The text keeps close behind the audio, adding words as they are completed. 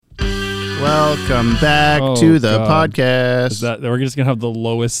Welcome back to the podcast. We're just going to have the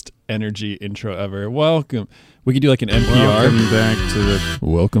lowest energy intro ever. Welcome. We could do like an NPR.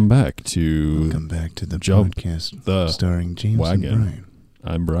 Welcome back to the Jump podcast starring James wagon. and Brian.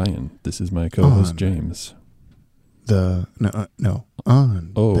 I'm Brian. This is my co-host James.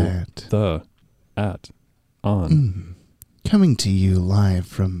 Coming to you live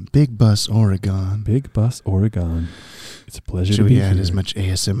from Big Bus, Oregon. Big Bus, Oregon. It's a pleasure Should to be we add here. as much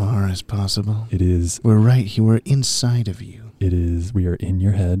ASMR as possible? It is. We're right here. We're inside of you. It is. We are in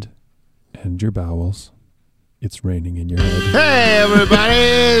your head and your bowels. It's raining in your head. Hey,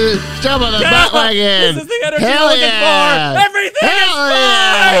 everybody! Jump on the butt wagon! This is the energy Hell we're looking yeah! for! Everything Hell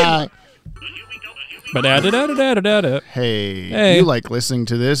is fine! But Hey, you like listening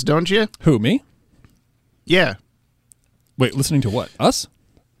to this, don't you? Who, me? Yeah. Wait, listening to what? Us?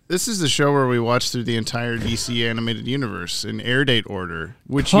 This is the show where we watch through the entire DC animated universe in air date order,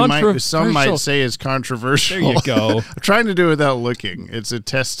 which some might say is controversial. There you go. I'm trying to do it without looking. It's a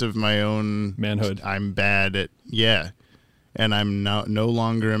test of my own manhood. I'm bad at and I'm no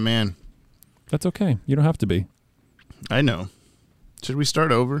longer a man. That's okay. You don't have to be. I know. Should we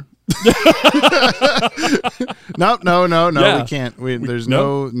start over? No, Yeah. we can't. There's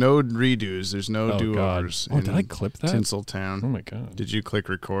no redos. There's no do-overs. Oh, did I clip that? Tinseltown. Oh my god. Did you click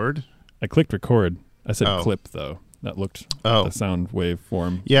record? I clicked record. I said clip though. That looked the sound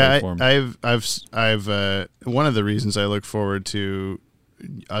waveform. Yeah, waveform. I've one of the reasons I look forward to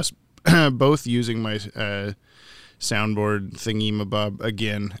us both using my soundboard thingy-mabob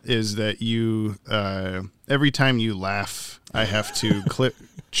again is that you every time you laugh, I have to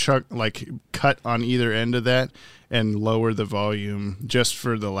cut on either end of that and lower the volume just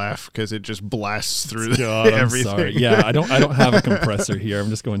for the laugh because it just blasts through everything. I'm sorry. Yeah, I don't have a compressor here. I'm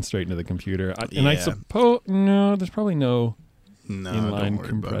just going straight into the computer. I suppose there's probably no inline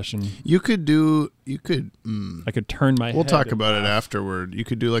compression. I could turn my We'll head talk about it afterward. You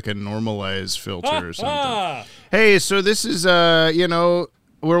could do like a normalize filter or something. Hey, so this is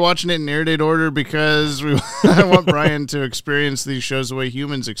we're watching it in air date order because I want Brian to experience these shows the way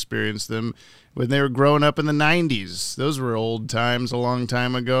humans experience them when they were growing up in the 90s. Those were old times a long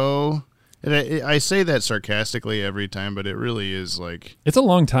time ago. And I say that sarcastically every time, but it really is like... It's a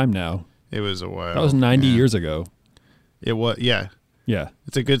long time now. It was a while. That was 90 years ago. It was, yeah. Yeah.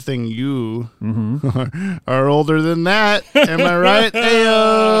 It's a good thing you are older than that. Am I right?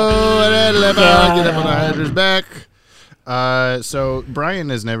 Ayo! Get up on the header's back. So Brian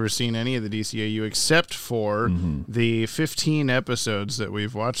has never seen any of the DCAU except for the 15 episodes that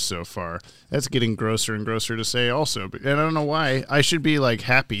we've watched so far. That's getting grosser and grosser to say also. And I don't know why. I should be like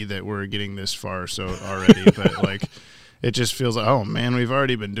happy that we're getting this far already, but like it just feels like, oh man, we've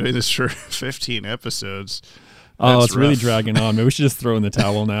already been doing this for 15 episodes. Oh, it's really dragging on. Maybe we should just throw in the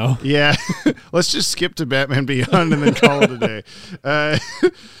towel now. Yeah. Let's just skip to Batman Beyond and then call it a day.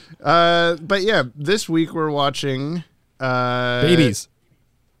 But yeah, this week we're watching Babies.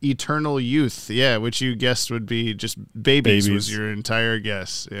 Eternal Youth, which you guessed would be just babies was your entire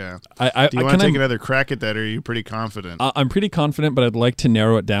guess. Yeah. Do you want to take another crack at that, or are you pretty confident? I'm pretty confident, but I'd like to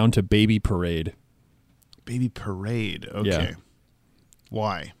narrow it down to Baby Parade. Baby Parade. Okay. Yeah.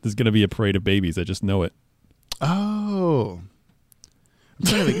 Why? There's going to be a parade of babies. I just know it. Oh. I'm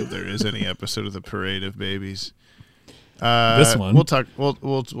trying to think if there is any episode of the Parade of Babies. This one we'll talk.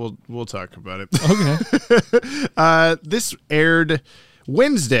 We'll talk about it. Okay. This aired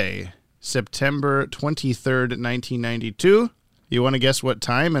Wednesday, September 23rd, 1992. You want to guess what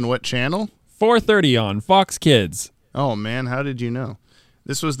time and what channel? 4:30 on Fox Kids. Oh man, how did you know?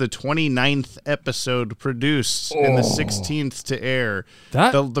 This was the 29th episode produced and the 16th to air.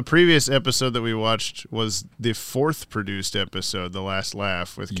 The previous episode that we watched was the 4th produced episode, The Last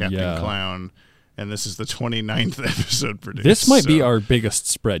Laugh with Captain Clown. And this is the 29th episode produced. This might be our biggest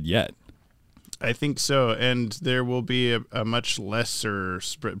spread yet. I think so. And there will be a much lesser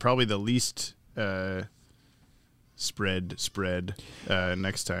spread, probably the least spread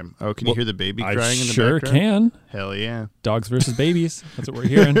next time. Oh, can you hear the baby crying in the background? Sure can. Hell yeah. Dogs versus babies. That's what we're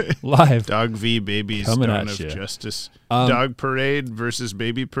hearing live. Dog v. Babies. Coming Dawn at of you. Justice. Dog Parade versus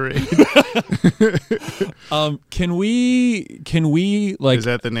Baby Parade. Can we like... Is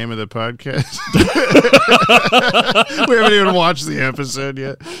that the name of the podcast? We haven't even watched the episode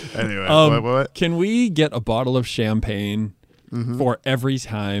yet. Anyway, what? Can we get a bottle of champagne for every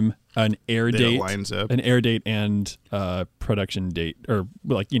time an air date lines up? An air date and production date, or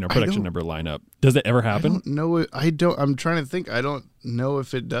production number line up. Does it ever happen? I don't know. I'm trying to think. I don't know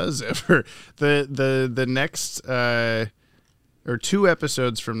if it does ever. The next or 2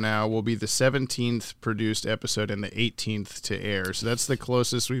 episodes from now will be the 17th produced episode and the 18th to air. So that's the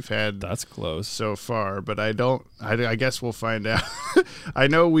closest we've had. That's close so far, but I guess we'll find out. I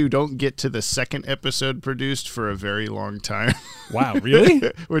know we don't get to the second episode produced for a very long time. Wow,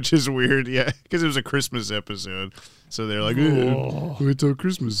 really? Which is weird, yeah, because it was a Christmas episode. So they're like, wait till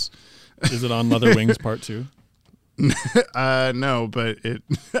Christmas. Is it On Leather Wings Part 2? No, but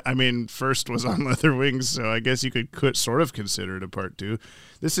first was On Leather Wings, so I guess you could sort of consider it a part 2.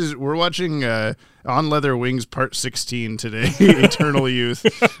 We're watching On Leather Wings Part 16 today, Eternal Youth.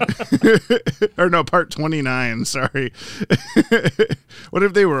 Or no, Part 29, sorry. What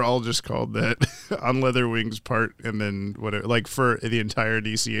if they were all just called that? On Leather Wings Part, and then whatever, like for the entire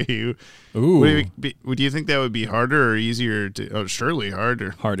DCAU. Ooh. Would you think that would be harder or easier surely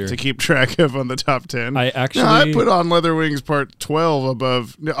harder to keep track of on the top 10? I put On Leather Wings Part 12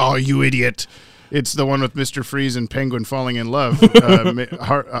 above. Oh, you idiot. It's the one with Mr. Freeze and Penguin falling in love.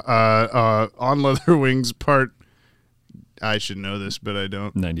 On Leather Wings Part, I should know this, but I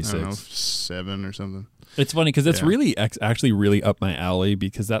don't. 96. I don't know, 7 or something. It's funny because it's really actually really up my alley,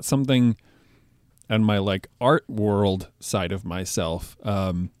 because that's something on my like art world side of myself.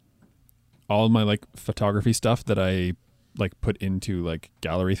 All of my like photography stuff that I like put into like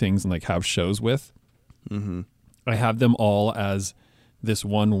gallery things and like have shows with. Mm-hmm. I have them all as this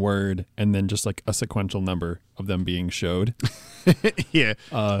one word and then just like a sequential number of them being showed. Yeah.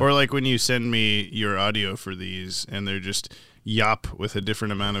 Or like when you send me your audio for these and they're just yop with a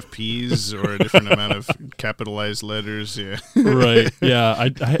different amount of P's or a different amount of capitalized letters. Yeah. Right. Yeah. I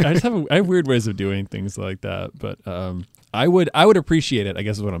just have weird ways of doing things like that, but I would appreciate it, I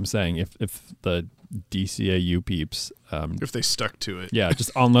guess is what I'm saying, if the DCAU peeps if they stuck to it. Yeah, just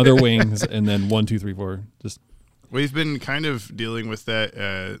On Leather Wings and then 1, 2, 3, 4. Just we've been kind of dealing with that.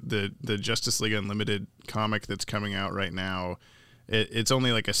 The Justice League Unlimited comic that's coming out right now. It's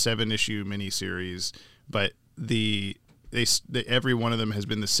only like a 7-issue miniseries, but every one of them has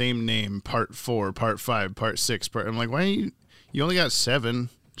been the same name: Part 4, Part 5, Part 6. I'm like, why you only got 7?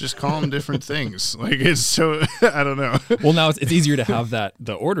 Just call them different things. Like, it's so I don't know. Well, now it's easier to have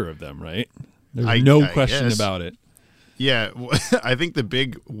the order of them, right? There's no question about it. Yeah, I think the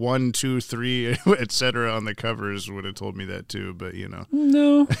big 1, 2, 3, etc. on the covers would have told me that too, but you know.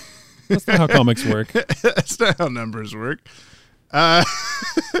 No, that's not how comics work. That's not how numbers work.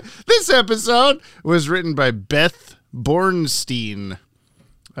 This episode was written by Beth Bornstein.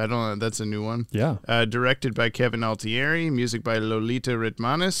 I don't know. That's a new one. Yeah. Directed by Kevin Altieri, music by Lolita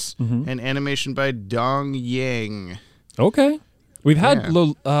Ritmanis, and animation by Dong Yang. Okay. We've had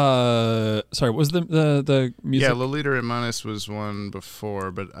sorry, what was the music? Yeah, Lolita Ritmanis was one before,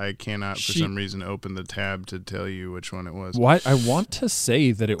 but I cannot for some reason open the tab to tell you which one it was. Why? I want to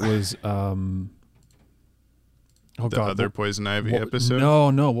say that it was other Poison Ivy episode?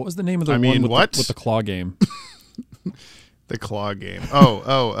 No. What was the name of the one with the claw game? The claw game.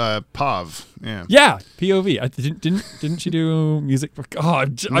 POV. Yeah. Yeah, POV. Didn't she do music for? Oh,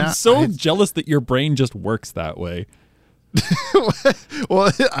 I'm so jealous that your brain just works that way.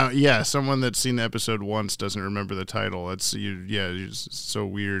 Well, yeah. Someone that's seen the episode once doesn't remember the title. It's you're just so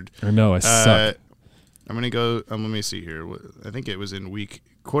weird. I know. I suck. I'm gonna go. Let me see here. I think it was in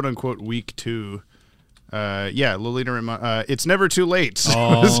quote unquote week 2. Yeah, Lolita. It's Never Too Late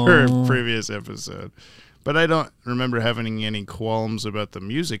was her previous episode. But I don't remember having any qualms about the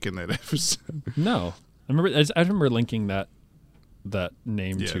music in that episode. No, I remember linking that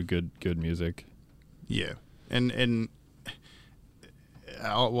name to good music. Yeah, and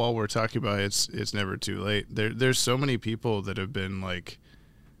while we're talking about it's never too late. There's so many people that have been like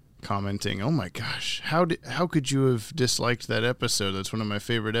commenting, "Oh my gosh, how could you have disliked that episode? That's one of my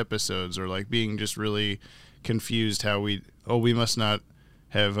favorite episodes," or like being just really confused how we must not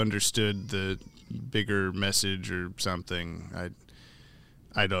have understood the bigger message or something.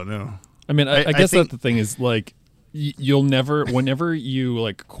 I don't know. I mean, I guess that the thing is like you'll never, whenever you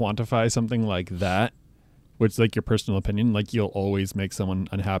like quantify something like that, which is like your personal opinion, like you'll always make someone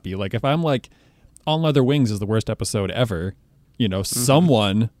unhappy. Like if I'm like On Leather Wings is the worst episode ever, you know,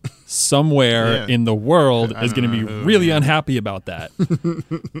 someone somewhere in the world is going to be really unhappy about that.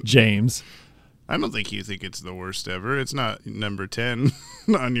 James. I don't think you think it's the worst ever. It's not number 10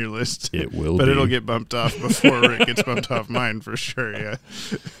 on your list. It will but be. It'll get bumped off before it gets bumped off mine for sure, yeah.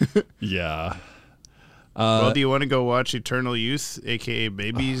 Yeah. Well, do you want to go watch Eternal Youth, a.k.a.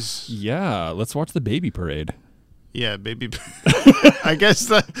 Babies? Yeah, let's watch the baby parade. Yeah, baby I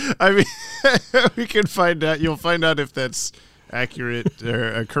guess we can find out. You'll find out if that's accurate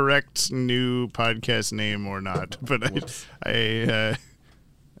or a correct new podcast name or not. But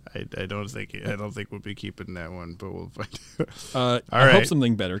I don't think we'll be keeping that one, but we'll find out. I hope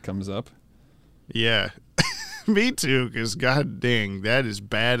something better comes up. Yeah. Me too, because god dang, that is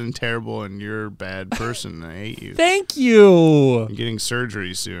bad and terrible, and you're a bad person. I hate you. Thank you. I'm getting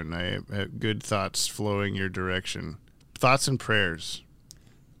surgery soon. I have good thoughts flowing your direction. Thoughts and prayers.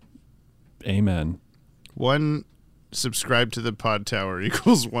 Amen. 1 subscribe to the Pod Tower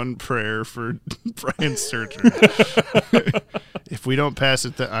equals 1 prayer for Brian's surgery. If we don't pass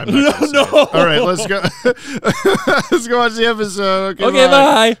it, I'm not gonna say it. All right, let's go. Let's go watch the episode. Okay,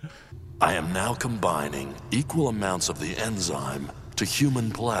 bye. I am now combining equal amounts of the enzyme to human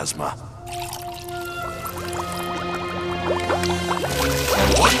plasma.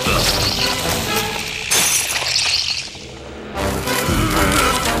 What the?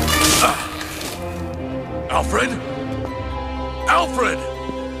 Alfred? Alfred!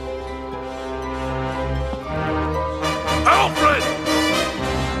 Alfred!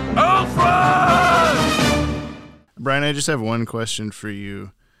 Alfred! Brian, I just have one question for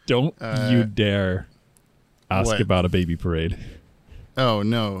you. Don't you dare ask what? about a baby parade. Oh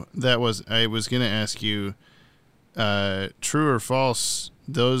no, I was gonna ask you, true or false?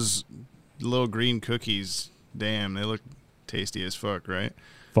 Those little green cookies, damn, they look tasty as fuck, right?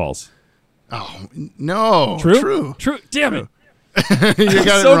 False. Oh no, True. Damn it. You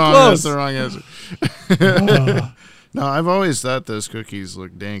got So it wrong. close. That's the wrong answer. No, I've always thought those cookies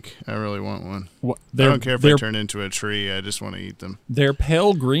look dank. I really want one. I don't care if I turn into a tree. I just want to eat them. They're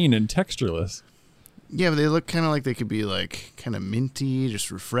pale green and textureless. Yeah, but they look kind of like they could be like kind of minty,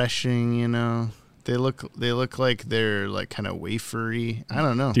 just refreshing. You know, they look like they're like kind of wafery. I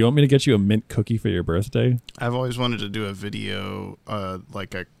don't know. Do you want me to get you a mint cookie for your birthday? I've always wanted to do a video,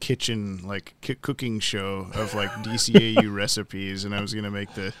 like a kitchen, like cooking show of like DCAU recipes, and I was gonna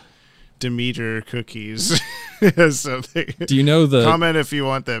make the Demeter cookies. So do you know the comment if you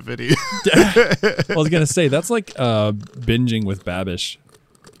want that video? I was gonna say that's like binging with Babish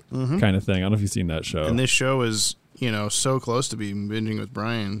kind of thing. I don't know if you've seen that show. And this show is, so close to being binging with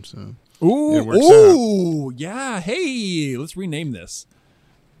Brian. So Ooh, it works out. Yeah. Hey, let's rename this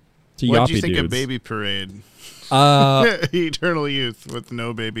to What Yappy do you think Dudes. of Baby Parade? Eternal youth with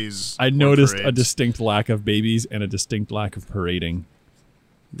no babies. I or noticed a parades. distinct lack of babies and a distinct lack of parading.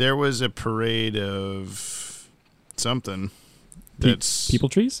 There was a parade of something. That's People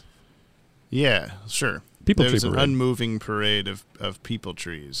trees? Yeah, sure. People There's tree an parade. unmoving parade of people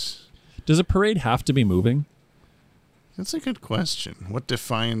trees. Does a parade have to be moving? That's a good question. What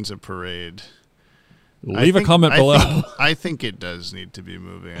defines a parade? Leave a comment below. I think it does need to be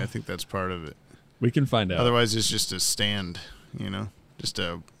moving. I think that's part of it. We can find out. Otherwise, it's just a stand, just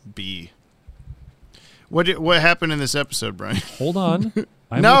a bee. What happened in this episode, Brian? Hold on.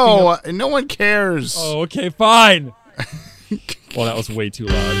 No one cares. Oh, okay, fine. Well, that was way too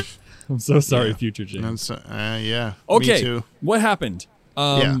loud. I'm so sorry, Yeah. Future James. That's, yeah. Okay, Me too. what happened?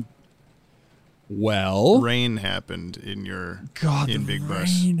 Yeah. Well, Rain happened in the Big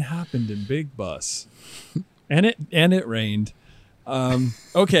Bus. rain happened in Big Bus, and it rained.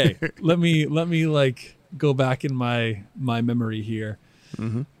 Okay, let me like go back in my memory here.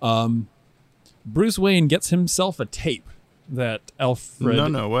 Mm-hmm. Bruce Wayne gets himself a tape that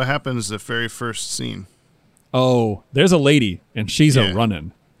Alfred. No. What happens the very first scene? Oh, there's a lady and she's Yeah. a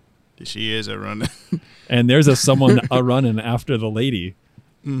running, She is a running. and there's someone a running after the lady.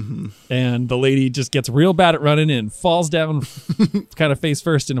 Mm-hmm. And the lady just gets real bad at running and falls down kind of face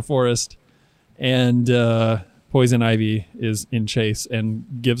first in a forest. And Poison Ivy is in chase and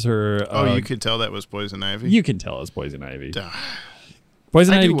gives her... you could tell that was Poison Ivy? You can tell it's Poison Ivy. Duh.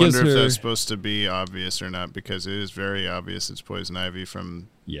 Poison I Ivy do gives wonder if her... that's supposed to be obvious or not, because it is very obvious it's Poison Ivy from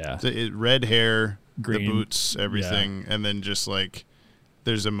Yeah. red hair, Green. the boots, everything. And then just like...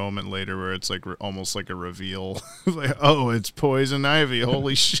 There's a moment later where it's like almost like a reveal. Like, oh, it's Poison Ivy.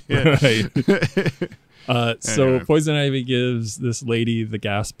 Holy shit. Right. So Anyway. Poison Ivy gives this lady the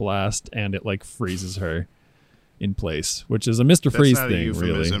gas blast, and it like freezes her in place, which is a Mr. That's Freeze not a thing,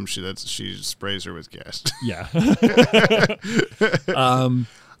 euphemism. really. She sprays her with gas. Yeah.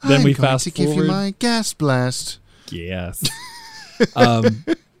 Then we fast to give you forward. my gas blast. Yes.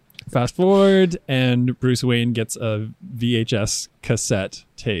 Fast forward, and Bruce Wayne gets a VHS cassette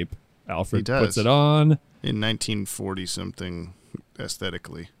tape. Alfred He does. puts it on, In 1940 something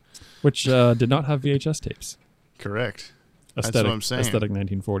aesthetically. which did not have VHS tapes. Correct. That's Aesthetic, what I'm saying. Aesthetic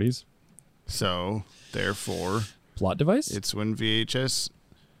 1940s. So, therefore, Plot device? it's when VHS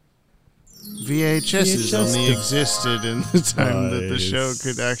only existed in the time that the show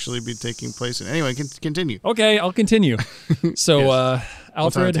could actually be taking place in. Anyway, continue. Okay, I'll continue. So Yes.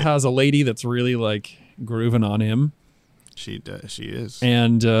 Alfred tape? has a lady that's really like grooving on him. She does. She is.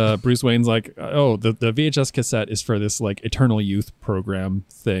 And Bruce Wayne's like, oh, the VHS cassette is for this like Eternal Youth program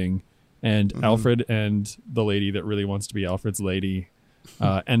thing. And Alfred and the lady that really wants to be Alfred's lady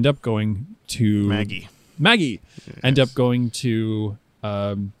end up going to Maggie end up going to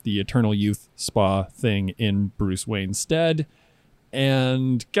the Eternal Youth spa thing in Bruce Wayne's stead.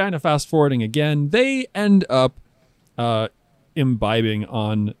 And kind of fast forwarding again, they end up imbibing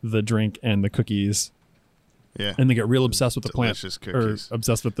on the drink and the cookies. Yeah. And they get real obsessed with the plant, or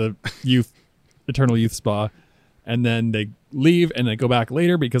obsessed with the Eternal Youth spa. And then they leave and they go back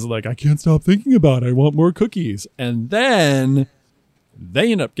later because like, I can't stop thinking about it. I want more cookies. And then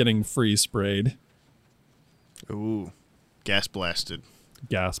they end up getting freeze sprayed. Ooh, gas blasted.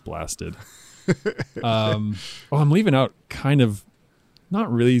 I'm leaving out kind of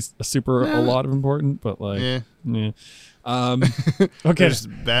not really a lot of important, but like, yeah. Okay. There's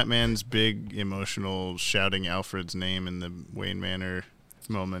Batman's big emotional shouting Alfred's name in the Wayne Manor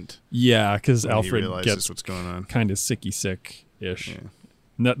moment. Yeah, because Alfred gets what's going on. Kind of sick-ish. Yeah.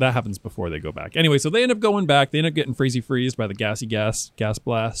 That happens before they go back. Anyway, so they end up going back. They end up getting freezed by the gas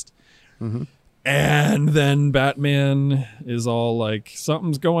blast. Mm-hmm. And then Batman is all like,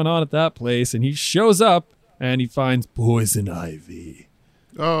 something's going on at that place. And he shows up and he finds Poison Ivy.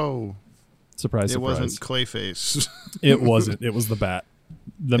 Oh. Surprise. It wasn't Clayface. It wasn't. It was the Bat.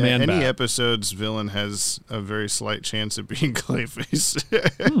 The man Any Bat. episode's villain has a very slight chance of being Clayface.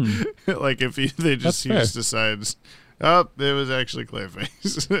 Like if he just decides, oh, it was actually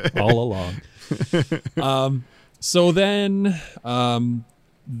Clayface. All along. So then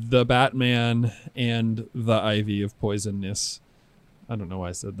the Batman and the Ivy of Poisonness. I don't know why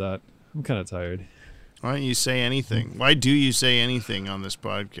I said that. I'm kind of tired. Why don't you say anything? Why do you say anything on this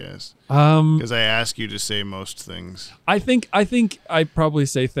podcast? Because I ask you to say most things. I think I probably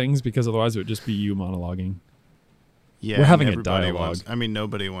say things because otherwise it would just be you monologuing. Yeah, we're having a dialogue.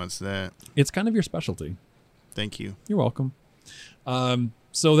 Nobody wants that. It's kind of your specialty. Thank you. You're welcome.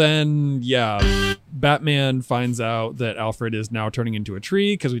 So then, yeah, Batman finds out that Alfred is now turning into a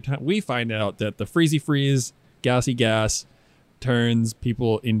tree because we find out that the freezy freeze, gassy gas turns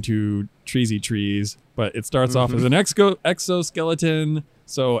people into treesy trees, but it starts off as an exoskeleton,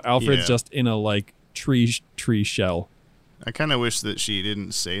 so Alfred's just in a like tree shell. I kind of wish that she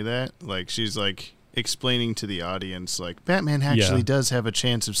didn't say that. Like she's like explaining to the audience like Batman actually does have a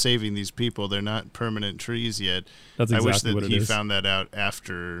chance of saving these people. They're not permanent trees yet. That's exactly I wish that what it he is. found that out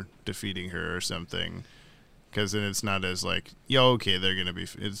after defeating her or something. Because then it's not as like, okay, they're gonna be.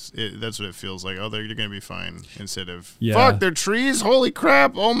 That's what it feels like. Oh, they're gonna be fine. Instead of, fuck, they're trees. Holy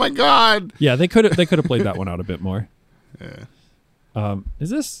crap! Oh my god. Yeah, they could have played that one out a bit more. Yeah. Is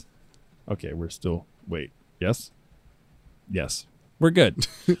this okay? We're still Yes. We're good.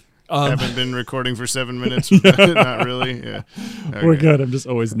 Haven't been recording for 7 minutes. Not really. Yeah. Okay. We're good. I'm just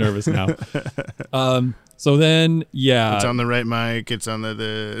always nervous now. So then, it's on the right mic. It's on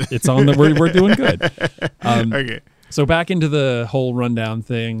the. It's on the. We're doing good. Okay. So back into the whole rundown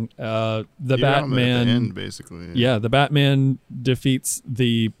thing. The Batman, at the end, basically. Yeah, the Batman defeats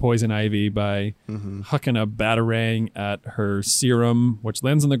the Poison Ivy by hucking a batarang at her serum, which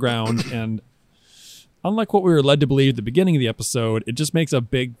lands on the ground. And unlike what we were led to believe at the beginning of the episode, it just makes a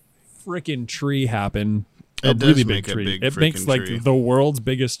big freaking tree happen. A really big tree. It makes like the world's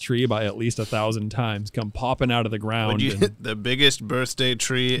biggest tree by at least 1,000 times come popping out of the ground. The biggest birthday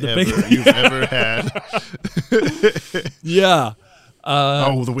tree you've ever had. Yeah.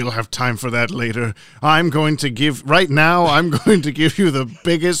 We'll have time for that later. I'm going to give you the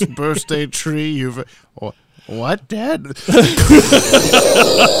biggest birthday tree you've. What, Dad?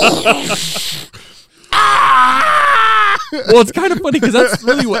 Well, it's kind of funny because that's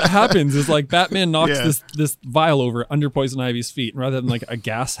really what happens is like Batman knocks this vial over under Poison Ivy's feet, and rather than like a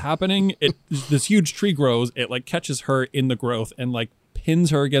gas happening, this huge tree grows. It like catches her in the growth and like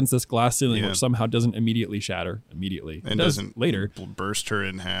pins her against this glass ceiling, which somehow doesn't immediately shatter immediately. And doesn't later burst her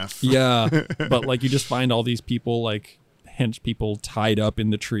in half. Yeah, but like you just find all these people like hench people tied up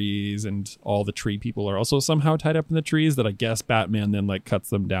in the trees, and all the tree people are also somehow tied up in the trees. That I guess Batman then like cuts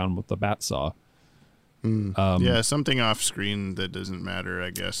them down with the bat saw. Something off screen that doesn't matter, I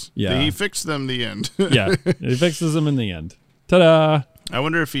guess. Yeah. He fixed them the end. Yeah, he fixes them in the end. Ta-da! I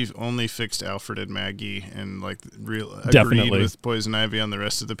wonder if he only fixed Alfred and Maggie and like agreed with Poison Ivy on the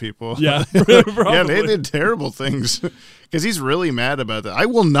rest of the people. Yeah, yeah, they did terrible things because he's really mad about that. I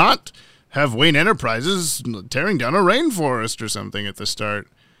will not have Wayne Enterprises tearing down a rainforest or something at the start.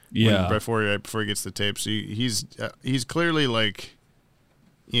 Yeah, before he gets the tapes, he's clearly like.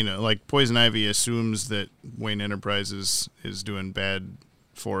 Like Poison Ivy assumes that Wayne Enterprises is doing bad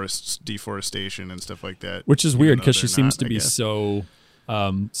forests deforestation and stuff like that. Which is even weird though because she they're seems not, to I be guess. so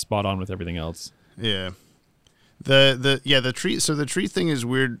spot on with everything else. Yeah. The tree. So the tree thing is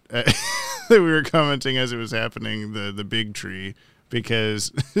weird. That we were commenting as it was happening. The big tree,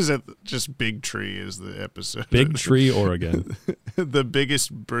 because is that just big tree is the episode. Big Tree, Oregon. The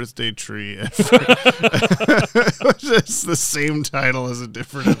biggest birthday tree ever. It's the same title as a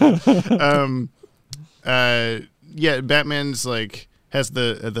different. Yeah, Batman's like has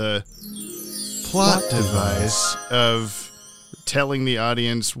the plot device of telling the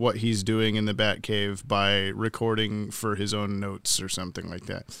audience what he's doing in the Batcave by recording for his own notes or something like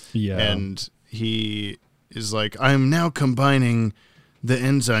that. Yeah. And he is like, I'm now combining the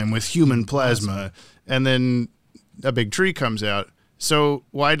enzyme with human plasma. And then a big tree comes out. So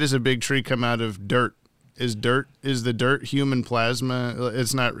why does a big tree come out of dirt? Is the dirt human plasma?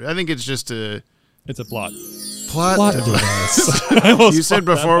 It's not. I think it's just a It's a plot. plot device. You said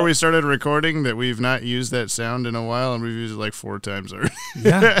before we started recording that we've not used that sound in a while, and we've used it like 4 times already.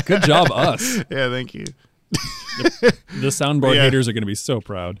 Yeah, good job, us. Yeah, thank you. The soundboard Yeah. haters are going to be so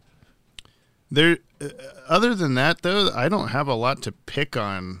proud. There, other than that, though, I don't have a lot to pick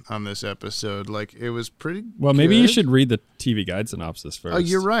on this episode. Like, it was pretty Well, maybe you good. should read the TV Guide synopsis first. Oh,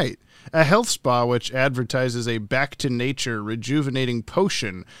 you're right. A health spa which advertises a back-to-nature rejuvenating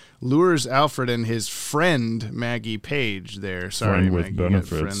potion lures Alfred and his friend, Maggie Page, there. Sorry, Friend with Maggie, got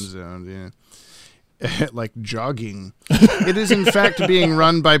benefits. friend zoned, yeah. Like jogging. It is, in fact, being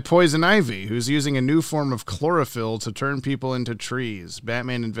run by Poison Ivy, who's using a new form of chlorophyll to turn people into trees.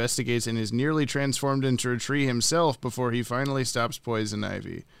 Batman investigates and is nearly transformed into a tree himself before he finally stops Poison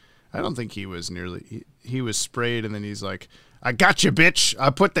Ivy. I don't think he was nearly... He was sprayed, and then he's like, I got you, bitch. I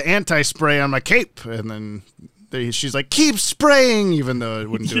put the anti-spray on my cape. And then she's like, keep spraying, even though it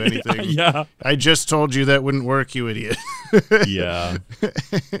wouldn't do anything. Yeah. I just told you that wouldn't work, you idiot. Yeah.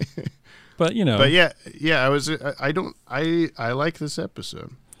 But, you know. But yeah, I like this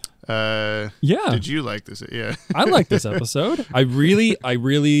episode. Yeah. Did you like this? Yeah. I like this episode. I'm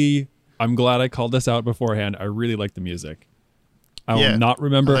glad I called this out beforehand. I really like the music. I will not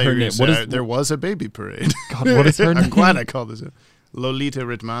remember her name. What is there was a baby parade. God, what is her name? I'm glad I called this out. Lolita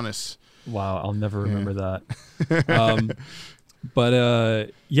Ritmanis. Wow, I'll never remember that.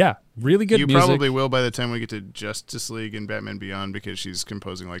 But yeah, really good You music. probably will by the time we get to Justice League and Batman Beyond, because she's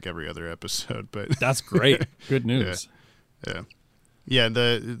composing like every other episode. But That's great. Good news. yeah.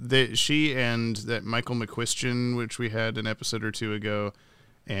 She and that Michael McQuistion, which we had an episode or 2 ago,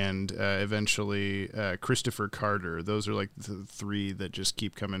 and eventually Christopher Carter. Those are like the 3 that just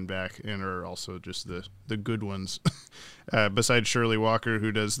keep coming back and are also just the good ones. Besides Shirley Walker,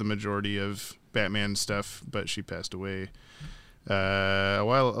 who does the majority of Batman stuff, but she passed away a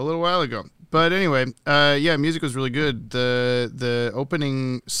little while ago. But anyway, yeah, music was really good. The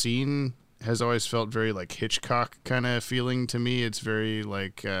opening scene has always felt very like Hitchcock kind of feeling to me. It's very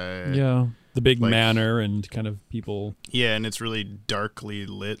like Yeah. The big like- manor and kind of people. yeah, and it's really darkly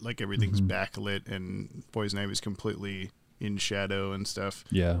lit, like everything's backlit, and Poison Ivy's completely in shadow and stuff.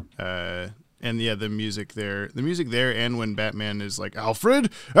 Yeah. And yeah, the music there, and when Batman is like Alfred,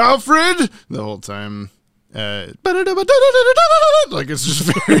 the whole time, like it's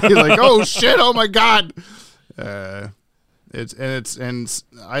just very like, oh shit, oh my god. I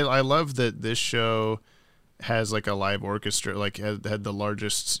love that this show has like a live orchestra, like had the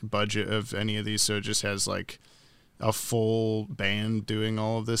largest budget of any of these, so it just has like a full band doing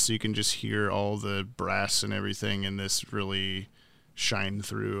all of this, so you can just hear all the brass and everything, and this really shine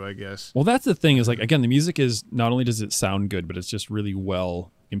through, I guess. Well, that's the thing is like, again, the music is not only does it sound good, but it's just really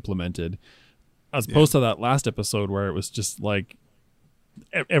well implemented. As opposed to that last episode where it was just like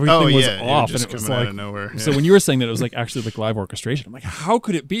everything was off just and it was coming like out of nowhere. So when you were saying that it was like actually like live orchestration, I'm like, how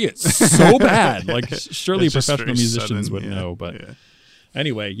could it be? It's so bad. Like surely It's just professional very musicians sudden, would yeah, know. But yeah.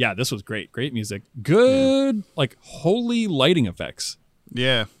 anyway, yeah, this was great. Great music. Good, like holy lighting effects.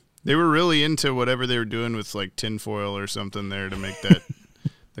 Yeah. They were really into whatever they were doing with like tinfoil or something there to make that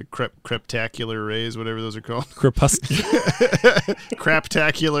the creptacular rays, whatever those are called.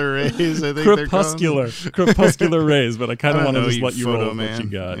 Craptacular rays, I think they're called. Crepuscular rays, but I kind of want to know, just let you roll photo with what you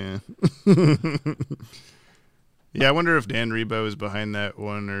got. Yeah. Yeah, I wonder if Dan Rebo is behind that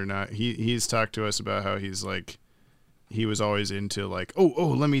one or not. He's talked to us about how he's like, he was always into like,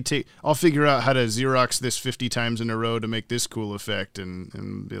 I'll figure out how to Xerox this 50 times in a row to make this cool effect,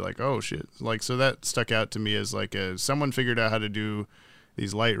 and be like, oh shit. Like, so that stuck out to me as like someone figured out how to do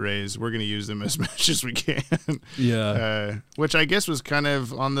these light rays. We're going to use them as much as we can. Yeah. Which I guess was kind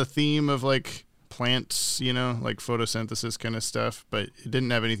of on the theme of like plants, like photosynthesis kind of stuff, but it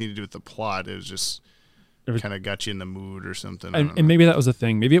didn't have anything to do with the plot. It was just kind of got you in the mood or something. And maybe that was a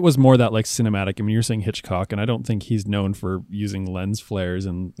thing. Maybe it was more that like cinematic. I mean, you're saying Hitchcock, and I don't think he's known for using lens flares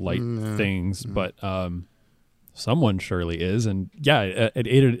and light things, but someone surely is. And yeah, it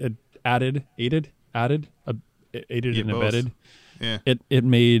aided and abetted. Yeah. It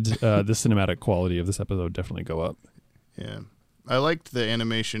made the cinematic quality of this episode definitely go up. Yeah. I liked the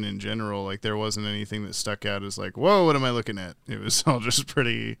animation in general. Like, there wasn't anything that stuck out as like, whoa, what am I looking at? It was all just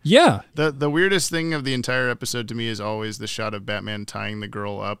pretty. Yeah. The weirdest thing of the entire episode to me is always the shot of Batman tying the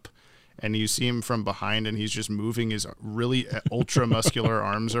girl up, and you see him from behind, and he's just moving his really ultra muscular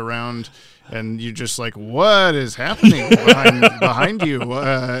arms around, and you're just like, what is happening behind you?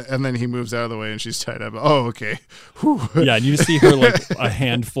 And then he moves out of the way, and she's tied up. Oh, okay. Whew. Yeah, and you see her like a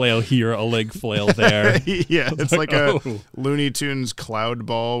hand flail here, a leg flail there. Yeah, it's like a Looney Tunes cloud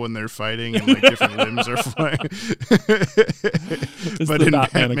ball when they're fighting and like different limbs are flying. But in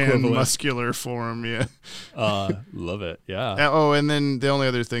Batman muscular form, yeah. Love it. Yeah. Oh, and then the only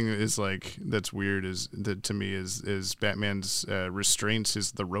other thing is like that's weird is that to me is Batman's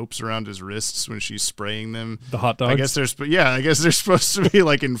restraints, the ropes around his wrists when she's spraying them. The hot dogs. I guess they're supposed to be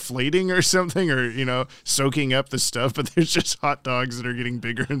like inflating or something, or soaking up the stuff, but there's just hot dogs that are getting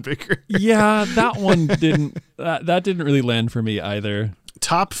bigger and bigger. Yeah, that one didn't. That didn't really land for me either.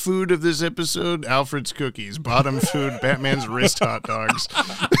 Top food of this episode: Alfred's cookies. Bottom food: Batman's wrist hot dogs.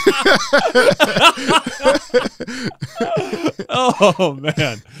 Oh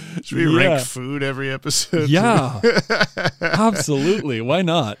man, should we rank food every episode? Yeah, absolutely. Why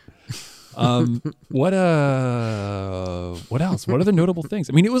not? What else? What other notable things?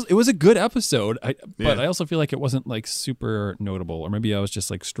 I mean, it was a good episode, but I also feel like it wasn't like super notable, or maybe I was just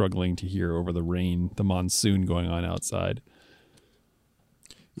like struggling to hear over the rain, the monsoon going on outside.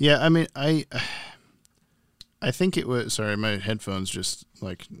 Yeah, I mean, I think it was. Sorry, my headphones just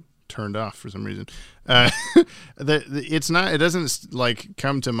like turned off for some reason. It's not. It doesn't like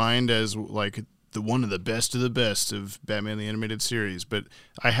come to mind as like one of the best of Batman the Animated Series, but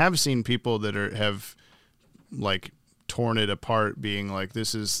I have seen people that have like torn it apart, being like,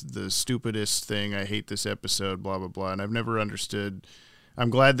 "This is the stupidest thing. I hate this episode." Blah blah blah. And I've never understood. I'm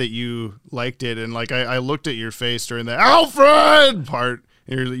glad that you liked it, and like I looked at your face during the Alfred part.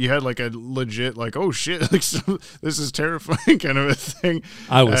 You had like a legit like, oh shit, like this is terrifying kind of a thing.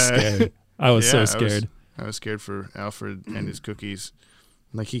 I was scared. I was so scared. I was scared for Alfred and his cookies.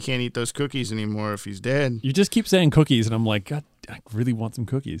 Like, he can't eat those cookies anymore if he's dead. You just keep saying cookies, and I'm like, God, I really want some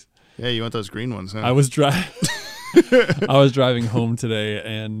cookies. Yeah, you want those green ones, huh? I was driving home today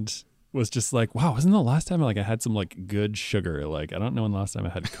and was just like, wow, wasn't the last time like I had some like good sugar? Like, I don't know when the last time I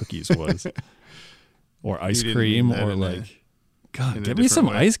had cookies was. Or ice cream, or like, God, get me some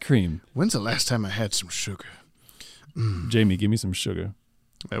ice cream. When's the last time I had some sugar? Jamie, give me some sugar.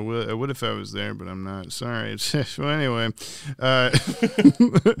 I would if I was there, but I'm not. Sorry. Well, anyway,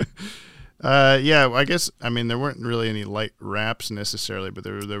 yeah. I guess I mean there weren't really any light wraps necessarily, but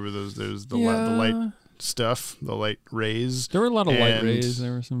there were those. There's the light stuff, the light rays. There were a lot of light rays.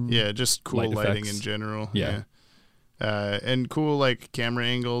 There were some. Yeah, just cool lighting in general. Yeah. And cool like camera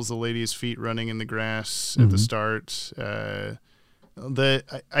angles. The lady's feet running in the grass at the start. I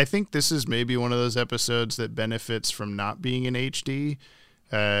think this is maybe one of those episodes that benefits from not being in HD.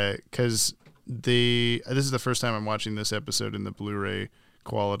 Because this is the first time I'm watching this episode in the Blu-ray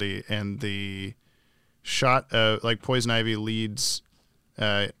quality, and the shot like Poison Ivy leads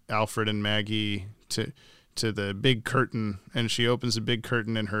Alfred and Maggie to the big curtain, and she opens the big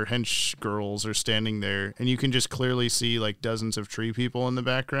curtain, and her hench girls are standing there, and you can just clearly see like dozens of tree people in the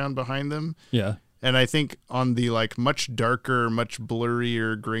background behind them. Yeah. And I think on the like much darker, much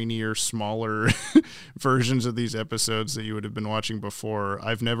blurrier, grainier, smaller versions of these episodes that you would have been watching before,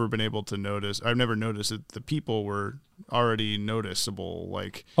 I've never been able to notice. I've never noticed that the people were already noticeable.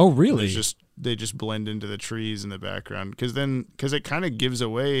 Like, oh really? They just blend into the trees in the background, because it kind of gives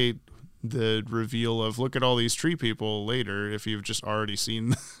away the reveal of look at all these tree people later if you've just already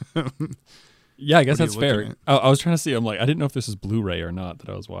seen them. Yeah, I guess that's fair. I was trying to see. I'm like, I didn't know if this was Blu-ray or not that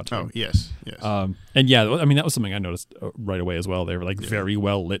I was watching. Oh, yes. And yeah, I mean, that was something I noticed right away as well. They were like very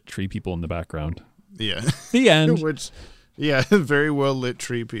well lit tree people in the background. Yeah. The end. Very well lit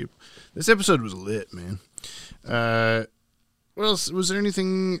tree people. This episode was lit, man. Well, was there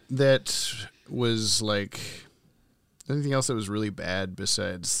anything that was like anything else that was really bad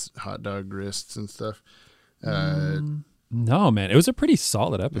besides hot dog wrists and stuff? No, man. It was a pretty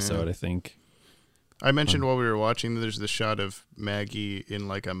solid episode, I think. I mentioned while we were watching, there's the shot of Maggie in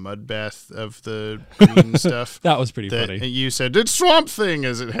like a mud bath of the green stuff. That was pretty funny. You said it's Swamp Thing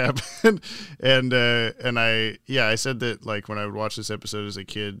as it happened, and I said that like when I would watch this episode as a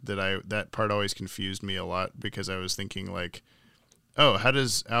kid that part always confused me a lot because I was thinking like, oh, how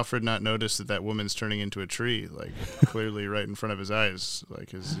does Alfred not notice that woman's turning into a tree like clearly right in front of his eyes?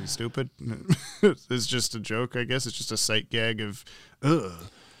 Like, is he stupid? It's just a joke, I guess. It's just a sight gag of, ugh.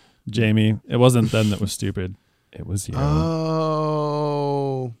 Jamie, it wasn't them that was stupid. It was you.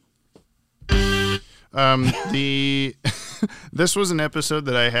 Oh. This was an episode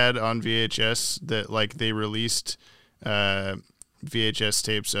that I had on VHS that like they released VHS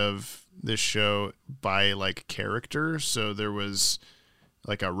tapes of this show by like character. So there was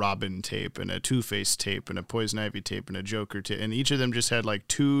like a Robin tape and a Two-Face tape and a Poison Ivy tape and a Joker tape, and each of them just had like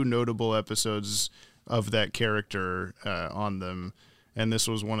 2 notable episodes of that character on them. And this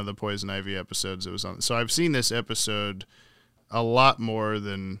was one of the Poison Ivy episodes it was on. So I've seen this episode a lot more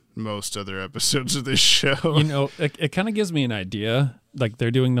than most other episodes of this show. You know, it kind of gives me an idea. Like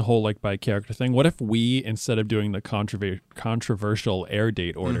they're doing the whole like by character thing. What if we, instead of doing the controversial air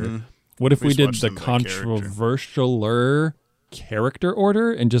date order, what if we did the controversialer character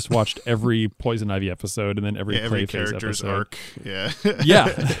order and just watched every Poison Ivy episode and then every character's episode. arc, yeah,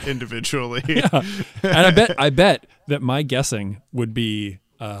 individually. Yeah. And I bet that my guessing would be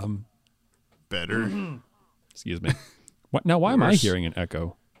better. Excuse me. What now? Why am I hearing an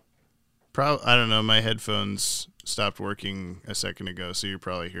echo? I don't know. My headphones stopped working a second ago, so you're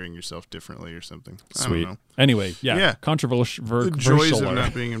probably hearing yourself differently or something. Sweet. I don't know. Anyway, yeah. Controversial. The joys of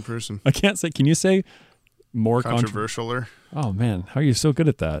not being in person. I can't say. Can you say more controversialer? Oh man, how are you so good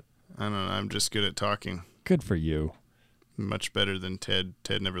at that? I don't know. I'm just good at talking. Good for you. Much better than Ted.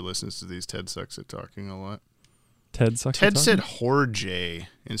 Ted never listens to these. Ted sucks at talking a lot. Ted said Jorge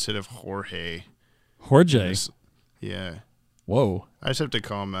instead of Jorge. Jorge. Yeah. Whoa. I just have to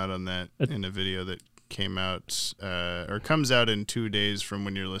call him out on that in a video that came out or comes out in 2 days from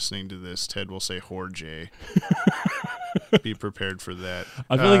when you're listening to this. Ted will say Jorge. Be prepared for that.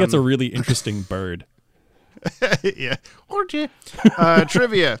 I feel like it's a really interesting bird. Yeah. Jorge.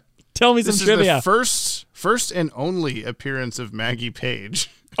 Trivia. Tell me some trivia. This is the first and only appearance of Maggie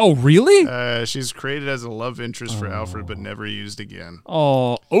Page. Oh, really? She's created as a love interest for Alfred, but never used again.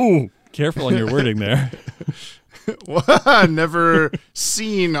 Oh, careful on your wording there. Never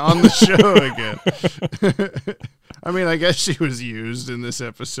seen on the show again. I mean, I guess she was used in this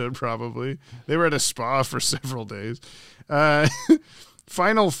episode, probably. They were at a spa for several days.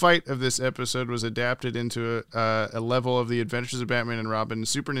 Final fight of this episode was adapted into a level of the Adventures of Batman and Robin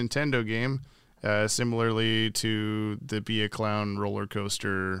Super Nintendo game. Similarly to the Be a Clown roller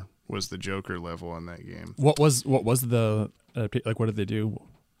coaster was the Joker level on that game. What was the what did they do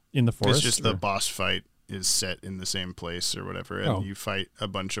in the forest? It's just the boss fight is set in the same place or whatever, and you fight a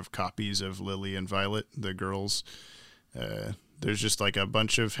bunch of copies of Lily and Violet, the girls. There's just like a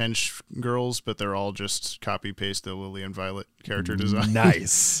bunch of hench girls, but they're all just copy paste the Lily and Violet character design.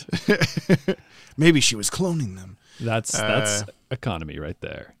 Nice. Maybe she was cloning them. That's economy right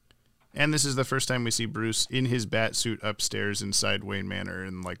there. And this is the first time we see Bruce in his bat suit upstairs inside Wayne Manor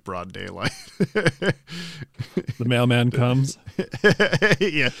in like broad daylight. The mailman comes.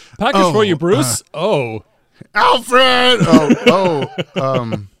 Yeah. Package for you, Bruce. Alfred.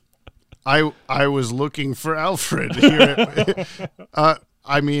 I was looking for Alfred here. I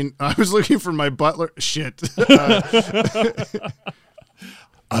was looking for my butler. Shit.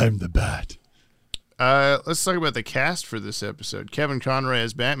 I'm the Bat. Let's talk about the cast for this episode. Kevin Conroy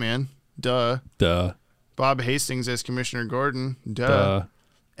as Batman. Duh. Bob Hastings as Commissioner Gordon. Duh.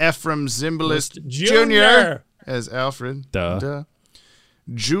 Ephraim Zimbalist Jr. as Alfred. Duh.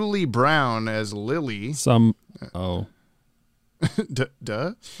 Julie Brown as Lily.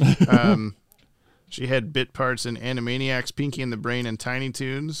 Duh. She had bit parts in Animaniacs, Pinky and the Brain, and Tiny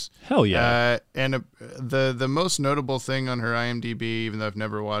Toons. Hell yeah. And the most notable thing on her IMDb, even though I've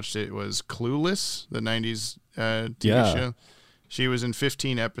never watched it, was Clueless, the 90s TV show. She was in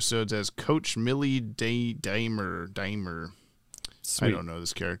 15 episodes as Coach Millie Dimer. Sweet. I don't know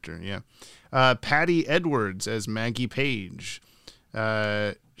this character, yeah. Patty Edwards as Maggie Page.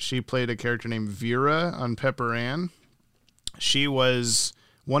 She played a character named Vera on Pepper Ann. She was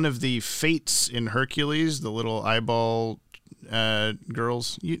one of the Fates in Hercules, the little eyeball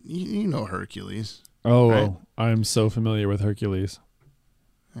girls. You know Hercules. Right? I'm so familiar with Hercules.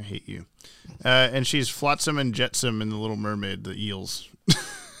 I hate you. And she's Flotsam and Jetsam in The Little Mermaid, the eels.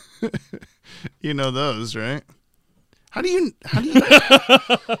 You know those, right? How do you?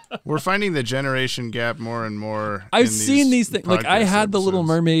 We're finding the generation gap more and more. I've seen these things. Like I had podcast the Little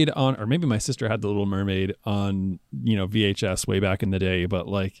episodes. Mermaid on, or maybe my sister had the Little Mermaid on, VHS way back in the day. But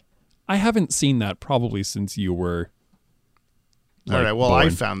like, I haven't seen that probably since you were. All right. Well, I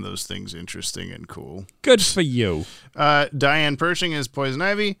born. found those things interesting and cool. Good for you. Diane Pershing as Poison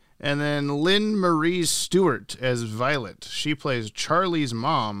Ivy, and then Lynn Marie Stewart as Violet. She plays Charlie's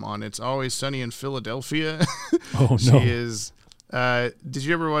mom on It's Always Sunny in Philadelphia. Oh no. She is. Did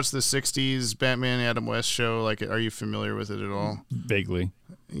you ever watch the '60s Batman Adam West show? Like, are you familiar with it at all? Vaguely.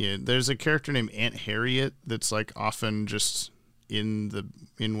 Yeah. There's a character named Aunt Harriet that's like often just in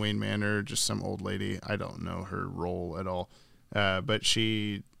Wayne Manor, just some old lady. I don't know her role at all. But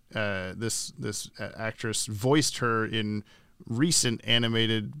she, this actress voiced her in recent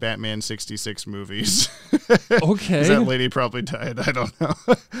animated Batman 66 movies. Okay. That lady probably died. I don't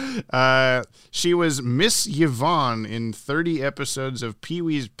know. She was Miss Yvonne in 30 episodes of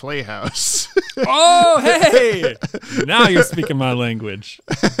Pee-wee's Playhouse. Oh, hey! Now you're speaking my language.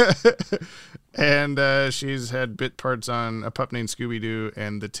 And she's had bit parts on A Pup Named Scooby-Doo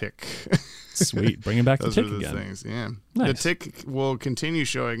and The Tick. Sweet. Bringing back the Those Tick are the again. things, yeah. Nice. The Tick will continue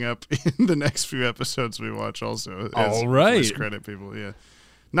showing up in the next few episodes we watch also. As All right. voice credit people, yeah.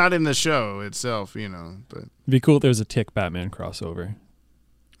 Not in the show itself, but It'd be cool if there was a Tick Batman crossover.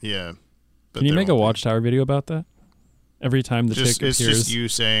 yeah. But Can you there make a won't be. Watchtower video about that? Every time the It's Tick just appears. you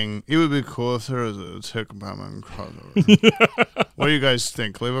saying, it would be cool if there was a Tick Batman crossover. What do you guys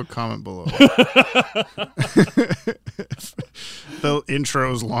think? Leave a comment below. The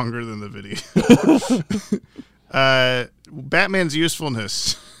intro's longer than the video. Batman's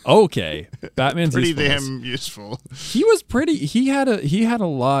usefulness. Okay. Batman's Pretty usefulness. damn useful. He was pretty. He had a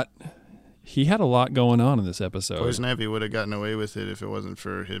lot. He had a lot going on in this episode. Poison Ivy would have gotten away with it if it wasn't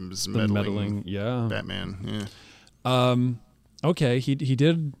for his The meddling yeah. Batman. Yeah. Okay. He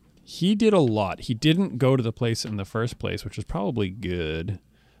did a lot. He didn't go to the place in the first place, which was probably good.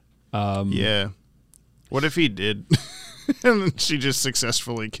 Yeah. What if he did? And then she just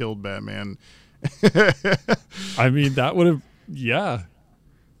successfully killed Batman. I mean, that would have. Yeah.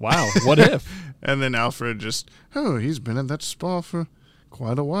 Wow. What if? And then Alfred just, he's been at that spa for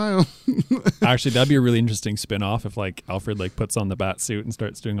quite a while. Actually, that'd be a really interesting spin-off if like Alfred like puts on the bat suit and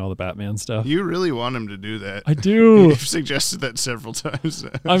starts doing all the Batman stuff. You really want him to do that. I do. You've suggested that several times.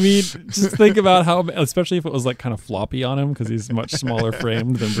 I mean, just think about how, especially if it was like kind of floppy on him because he's much smaller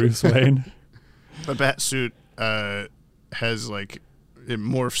framed than Bruce Wayne. The bat suit has like, it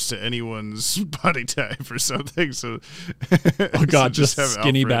morphs to anyone's body type or something. So, Oh God, so just have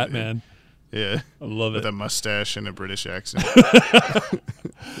skinny Alfred, Batman. Yeah. I love With it. a mustache and a British accent.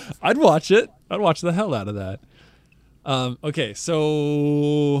 I'd watch it. I'd watch the hell out of that. Okay,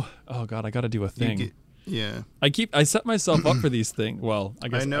 so oh God, I got to do a thing. Yeah. I set myself up for these things. Well, I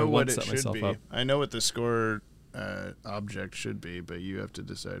guess I know I what would it set should myself be. up. I know what the score object should be, but you have to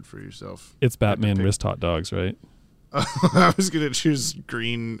decide for yourself. It's Batman pick. wrist hot dogs, right? I was gonna choose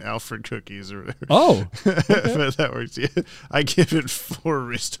green Alfred cookies or whatever. Oh, But that works. Yeah, I give it 4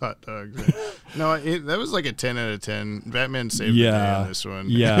 wrist hot dogs. No, that was like a 10 out of 10. Batman saved the day on this one.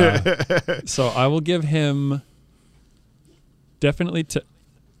 Yeah. So I will give him definitely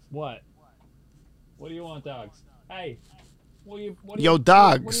what? What do you want, dogs? Hey, Yo,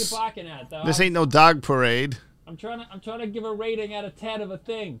 dogs. What are you barking at, dog? This ain't no dog parade. I'm trying to give a rating out of 10 of a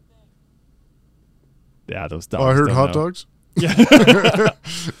thing. Yeah, those dogs. Oh, I heard don't hot know. dogs. Yeah.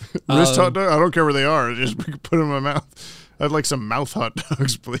 Wrist hot dog. I don't care where they are. Just put them in my mouth. I'd like some mouth hot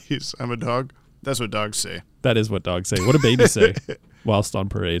dogs, please. I'm a dog. That's what dogs say. That is what dogs say. What do babies say whilst on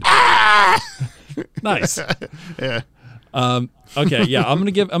parade? Nice. Yeah. Okay, yeah, I'm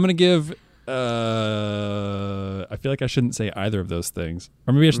gonna give I feel like I shouldn't say either of those things.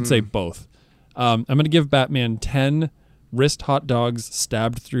 Or maybe I should say both. I'm gonna give Batman 10 wrist hot dogs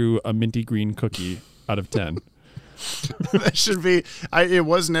stabbed through a minty green cookie out of 10. That should be. It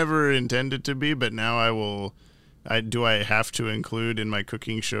was never intended to be, but now I will. Do I have to include in my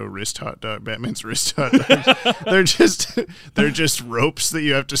cooking show wrist hot dog? Batman's wrist hot dogs. they're just ropes that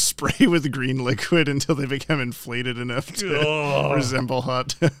you have to spray with green liquid until they become inflated enough to resemble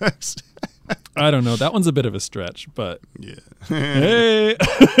hot dogs. I don't know. That one's a bit of a stretch, but Yeah. hey.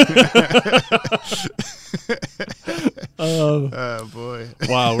 Oh boy.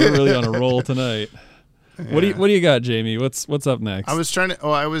 Wow, we're really on a roll tonight. What do you got, Jamie? What's up next? I was trying to.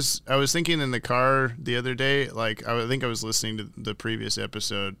 I was thinking in the car the other day. Like I think I was listening to the previous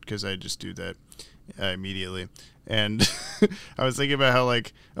episode because I just do that immediately, and I was thinking about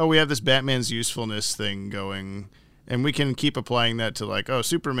how we have this Batman's usefulness thing going, And we can keep applying that to like, oh,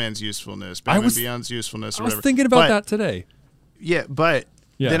 Superman's usefulness, Batman Beyond's usefulness, or I was whatever. thinking about that today. Yeah, but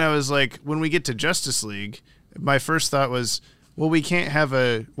then I was like, when we get to Justice League, my first thought was, well, we can't have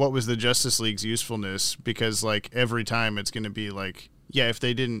what was the Justice League's usefulness, because like every time it's going to be like, yeah, if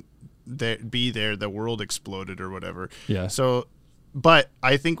they didn't be there, the world exploded or whatever. Yeah. So, but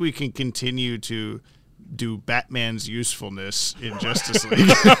I think we can continue to do Batman's usefulness in Justice League.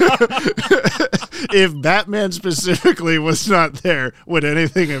 If Batman specifically was not there, would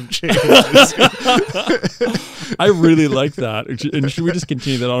anything have changed? I really like that. And should we just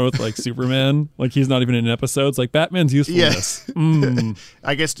continue that on with like Superman? Like he's not even in episodes. Like Batman's usefulness. Yeah.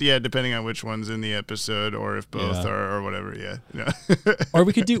 I guess, yeah, depending on which one's in the episode or if both are or whatever. Yeah. Or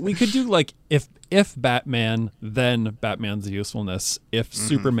we could do like if Batman, then Batman's usefulness. If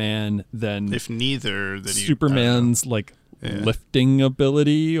Superman, then if neither, then Superman's like lifting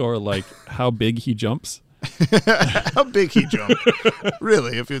ability, or like how big he jumps. How big he jumped?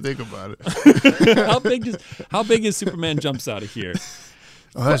 Really, if you think about it. how big is Superman jumps out of here?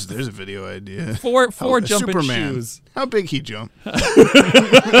 Oh, there's a video idea. Four jumping Superman. shoes. How big he jumped?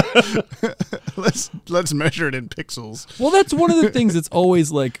 Let's measure it in pixels. Well, that's one of the things that's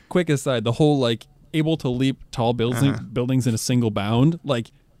always like, quick aside, the whole like able to leap tall buildings in a single bound.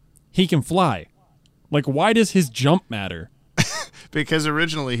 Like he can fly. Like why does his jump matter? Because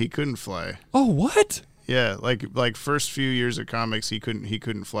originally he couldn't fly. Oh, what? Yeah, like first few years of comics, he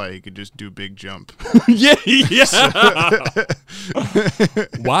couldn't fly. He could just do big jump. yeah.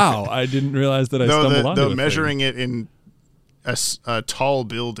 Wow, I didn't realize that I stumbled onto Though measuring it in a tall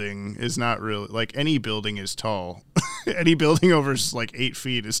building is not really, like, any building is tall. Any building over like 8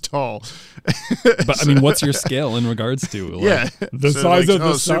 feet is tall. But I mean, what's your scale in regards to? Like, the size of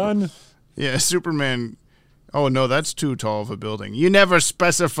the sun? Superman. Oh no, that's too tall of a building. You never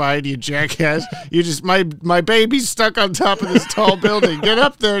specified, you jackass. You just my baby's stuck on top of this tall building. Get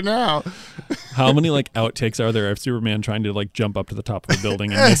up there now. How many like outtakes are there of Superman trying to like jump up to the top of a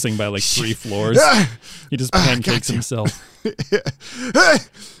building and missing by like 3 floors? He just pancakes himself.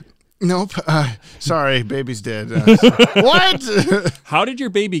 Nope. Sorry, baby's dead. What? How did your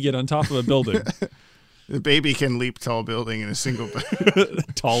baby get on top of a building? The baby can leap tall building in a single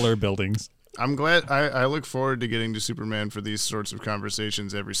taller buildings. I'm glad. I look forward to getting to Superman for these sorts of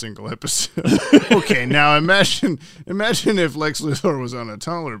conversations every single episode. Okay, now imagine if Lex Luthor was on a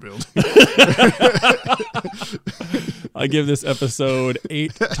taller building. I give this episode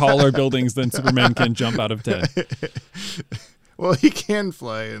 8 taller buildings than Superman can jump out of 10. Well, he can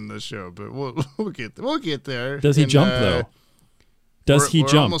fly in the show, but we'll get there. Does he jump though? Does he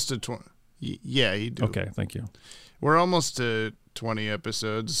jump? Almost to 20. Yeah, he do. Okay, thank you. We're almost to 20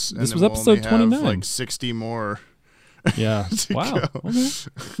 episodes. This and was episode 29. Like 60 more. Yeah. Wow.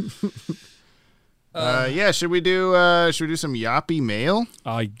 Okay. Yeah. Should we do some yappy mail?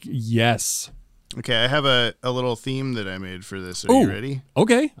 Yes. Okay. I have a little theme that I made for this. Are you ready?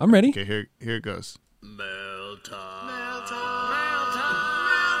 Okay, I'm ready. Okay. Here it goes. Mail time. Mail time.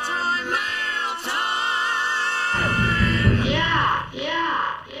 Mail time. Mail time. Yeah.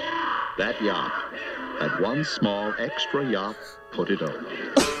 That yacht. That one small extra yacht put it over.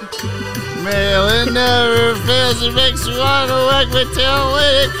 Mail, it never fails. It makes me want to wag my tail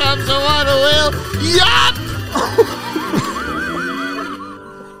when it comes to want to whale. Yacht!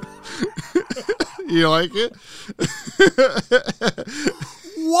 You like it?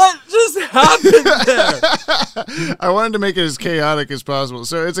 What just happened there? I wanted to make it as chaotic as possible.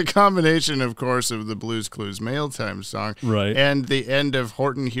 So it's a combination, of course, of the Blues Clues Mail Time song, right, and the end of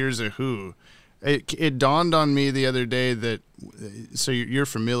Horton Hears a Who. It dawned on me the other day that, so you're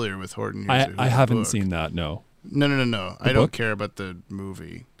familiar with Horton Hears a Who? I haven't seen that, no. No. I don't care about the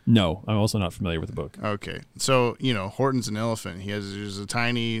movie. No, I'm also not familiar with the book. Okay. So, Horton's an elephant. There's a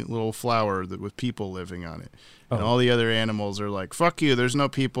tiny little flower with people living on it. And all the other animals are like, fuck you, there's no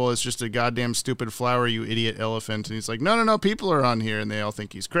people. It's just a goddamn stupid flower, you idiot elephant. And he's like, no, people are on here. And they all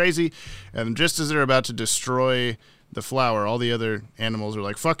think he's crazy. And just as they're about to destroy the flower, all the other animals are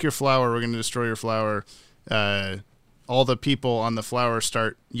like, fuck your flower, we're going to destroy your flower. All the people on the flower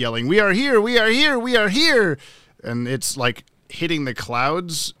start yelling, we are here, we are here, we are here. And it's like hitting the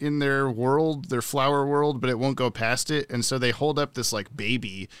clouds in their world, their flower world, but it won't go past it. And so they hold up this like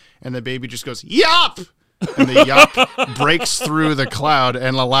baby, and the baby just goes, yop! And the yop breaks through the cloud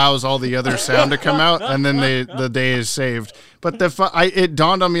and allows all the other sound to come out, and then the day is saved. But it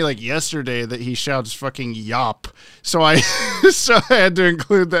dawned on me like yesterday that he shouts fucking yop, so I had to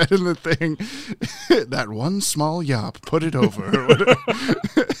include that in the thing. That one small yop, put it over.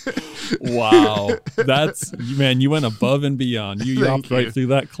 Wow, man, you went above and beyond. You yopped right through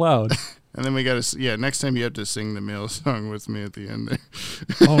that cloud. And then we got to, next time you have to sing the male song with me at the end there.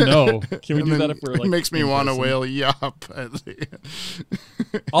 Oh, no. Can we And do then that if we're like. it makes me in want to person? wail yop at the end.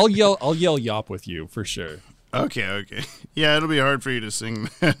 I'll yell yop with you for sure. Okay. Yeah, it'll be hard for you to sing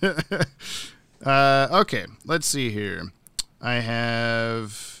that. Okay, let's see here. I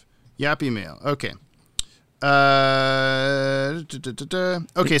have Yappy Mail. Okay.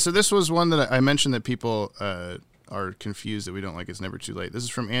 Okay, so this was one that I mentioned that people are confused that we don't like It's Never Too Late. This is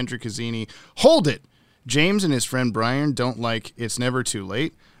from Andrew Cazzini. Hold it! James and his friend Brian don't like It's Never Too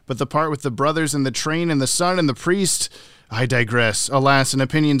Late, but the part with the brothers and the train and the sun and the priest... I digress. Alas, an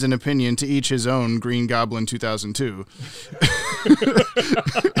opinion's an opinion, to each his own. Green Goblin 2002.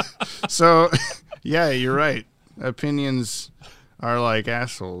 So, yeah, you're right. Opinions are like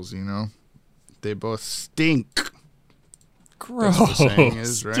assholes, you know? They both stink. Gross. That's what the saying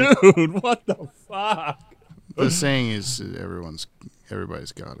is, right? Dude, what the fuck? The saying is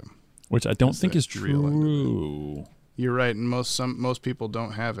everybody's got them. Which I don't That's think the is real end of it. true. You're right, and most people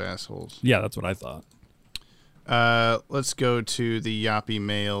don't have assholes. Yeah, that's what I thought. Let's go to the Yappy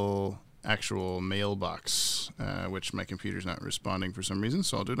Mail actual mailbox, which my computer's not responding for some reason,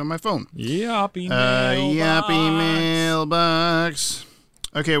 so I'll do it on my phone. Yappy mailbox. Yappy Mailbox.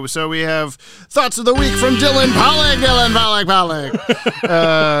 Okay, so we have Thoughts of the Week from Dylan Pollock.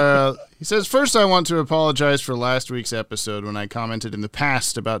 He says, first I want to apologize for last week's episode when I commented in the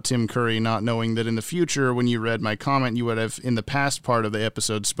past about Tim Curry, not knowing that in the future, when you read my comment, you would have, in the past part of the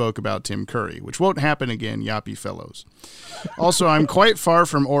episode, spoke about Tim Curry, which won't happen again, Yappy fellows. Also, I'm quite far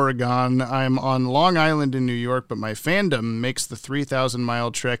from Oregon. I'm on Long Island in New York, but my fandom makes the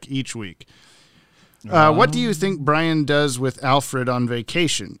 3,000-mile trek each week. What do you think Brian does with Alfred on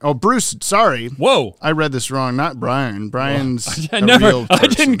vacation? Oh, Bruce, sorry. Whoa. I read this wrong. Not Brian. Brian's I a real person.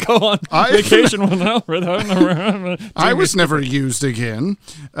 didn't go on vacation with Alfred. I was never used again.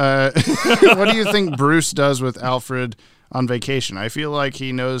 What do you think Bruce does with Alfred on vacation? I feel like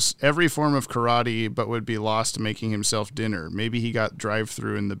he knows every form of karate, but would be lost making himself dinner. Maybe he got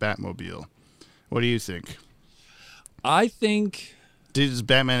drive-through in the Batmobile. What do you think? I think... Does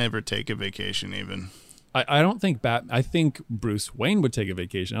Batman ever take a vacation even? I don't think I think Bruce Wayne would take a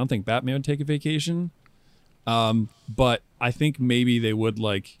vacation. I don't think Batman would take a vacation. But I think maybe they would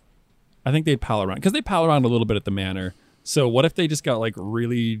I think they'd pal around because they pal around a little bit at the manor. So what if they just got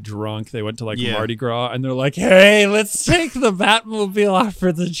really drunk? They went to Mardi Gras and they're like, "Hey, let's take the Batmobile out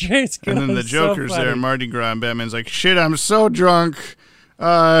for the chase." And then the Joker's there, Mardi Gras, and Batman's like, "Shit, I'm so drunk."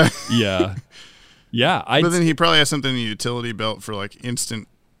 Yeah. Yeah, but then he probably has something in the utility belt for instant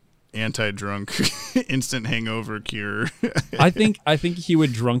anti-drunk, instant hangover cure. I think he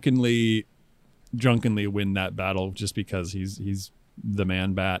would drunkenly win that battle just because he's the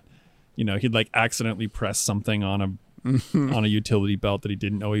man bat. You know, he'd accidentally press something on a utility belt that he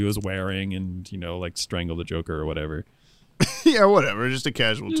didn't know he was wearing, and strangle the Joker or whatever. Yeah, whatever. Just a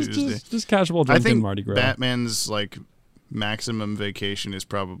casual Tuesday. Just casual drunken I think Mardi Gras. Batman's maximum vacation is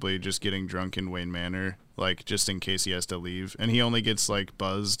probably just getting drunk in Wayne Manor, just in case he has to leave, and he only gets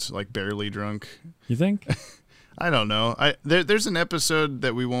buzzed, barely drunk. You think? I don't know. There's an episode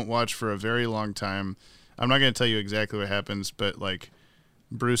that we won't watch for a very long time. I'm not going to tell you exactly what happens, but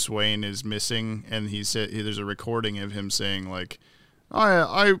Bruce Wayne is missing, and he said there's a recording of him saying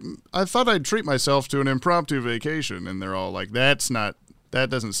I thought I'd treat myself to an impromptu vacation, and they're all like, that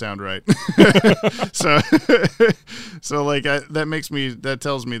doesn't sound right. that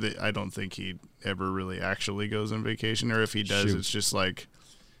tells me that I don't think he ever really actually goes on vacation, or if he does, it's just I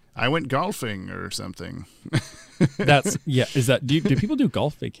went golfing or something. Is that do people do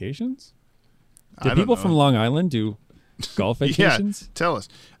golf vacations? Do people from Long Island do golf vacations? Yeah, tell us.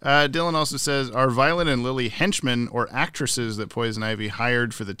 Dylan also says, are Violet and Lily henchmen or actresses that Poison Ivy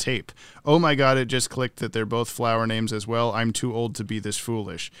hired for the tape? Oh my god, it just clicked that they're both flower names as well. I'm too old to be this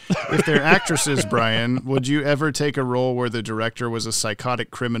foolish. If they're actresses, Brian, would you ever take a role where the director was a psychotic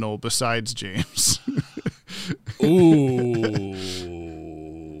criminal besides James? Ooh.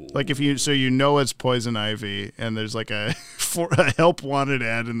 If it's Poison Ivy, and there's a help wanted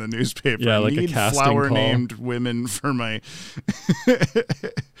ad in the newspaper. Yeah, I need a casting flower call. named women for my.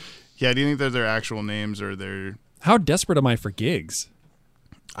 Yeah, do you think they're their actual names or their? How desperate am I for gigs?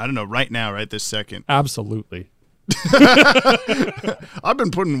 I don't know. Right now, right this second. Absolutely. I've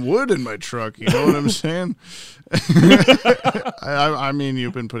been putting wood in my truck. You know what I'm saying? I mean,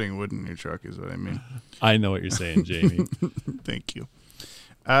 you've been putting wood in your truck, is what I mean. I know what you're saying, Jamie. Thank you.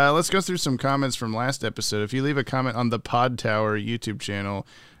 Let's go through some comments from last episode. If you leave a comment on the Pod Tower YouTube channel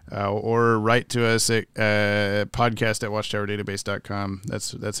or write to us at podcast@watchtowerdatabase.com,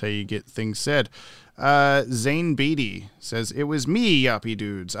 that's how you get things said. Zane Beatty says, it was me, Yoppy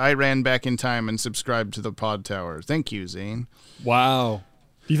Dudes. I ran back in time and subscribed to the Pod Tower. Thank you, Zane. Wow.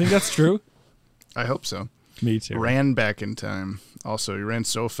 Do you think that's true? I hope so. Me too. Ran back in time. Also, he ran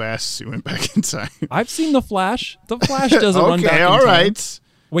so fast, he went back in time. I've seen The Flash. The Flash doesn't run back Okay, in all time. right.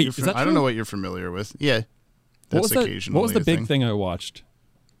 Wait, You're is that I don't true? know what you're familiar with. Yeah. What That's was that? occasionally What was the a big thing I watched?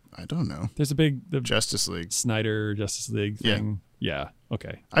 I don't know. There's a big Justice League. Snyder Justice League Yeah. thing. Yeah.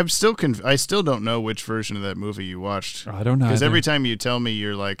 Okay. I'm still I still don't know which version of that movie you watched. I don't know. Because every either. time you tell me,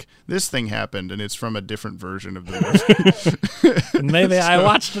 you're like, this thing happened, and it's from a different version of the movie. Maybe I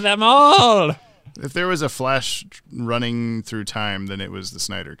watched them all. If there was a Flash running through time, then it was the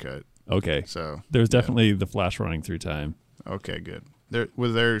Snyder cut. Okay. So There's definitely the Flash running through time. okay, good.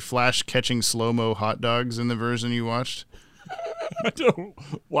 Was there Flash catching slow-mo hot dogs in the version you watched?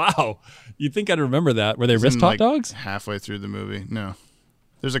 Wow. You'd think I'd remember that. Were they It's wrist in, hot like, dogs? Halfway through the movie. No.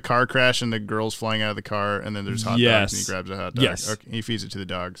 There's a car crash and the girl's flying out of the car, and then there's hot dogs, and he grabs a hot dog. Yes. Okay, he feeds it to the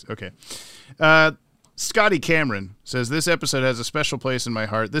dogs. Okay. Scotty Cameron says, this episode has a special place in my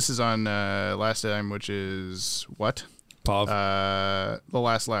heart. This is on Last Time, which is what? Pav. The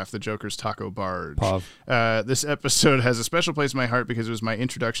Last Laugh, the Joker's Taco Barge. Pav. This episode has a special place in my heart because it was my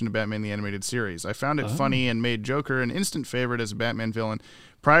introduction to Batman the Animated Series. I found it funny and made Joker an instant favorite as a Batman villain.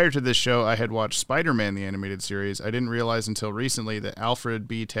 Prior to this show, I had watched Spider-Man the Animated Series. I didn't realize until recently that Alfred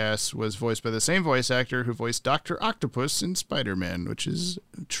B. Tass was voiced by the same voice actor who voiced Dr. Octopus in Spider-Man, which is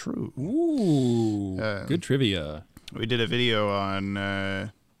true. Ooh. Good trivia. We did a video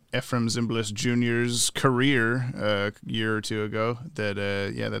on Ephraim Zimbalist Jr.'s career a year or two ago.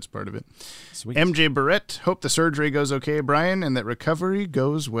 That's part of it. Sweet. MJ Barrett, hope the surgery goes okay, Brian, and that recovery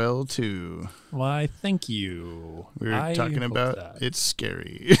goes well, too. Why, thank you. We were I talking hope about that. it's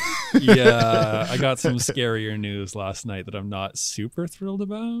scary. Yeah, I got some scarier news last night that I'm not super thrilled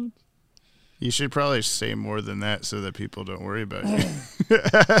about. You should probably say more than that so that people don't worry about you.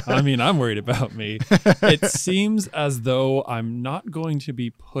 I mean, I'm worried about me. It seems as though I'm not going to be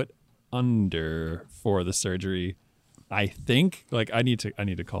put under for the surgery. I think I need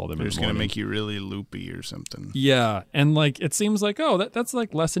to call them. They're in just the going to morning. make you really loopy or something. Yeah, and it seems like that's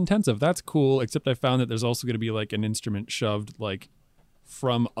less intensive. That's cool. Except I found that there's also going to be an instrument shoved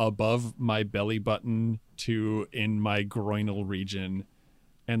from above my belly button to in my groinal region,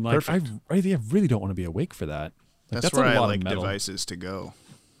 and I really don't want to be awake for that. That's a where I lot of like metal. devices to go.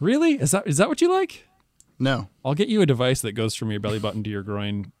 Really? Is that what you like? No. I'll get you a device that goes from your belly button to your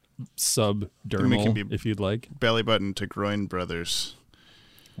groin subdermal, be- if you'd like. Belly button to groin brothers.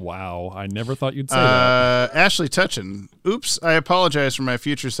 Wow, I never thought you'd say that. Ashley Tutchin. Oops, I apologize for my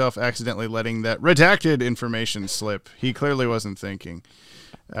future self accidentally letting that redacted information slip. He clearly wasn't thinking.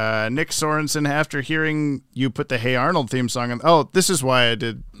 Nick Sorensen, after hearing you put the Hey Arnold theme song on... Oh, this is why I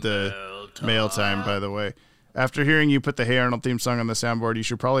did the mail time, by the way. After hearing you put the Hey Arnold theme song on the soundboard, you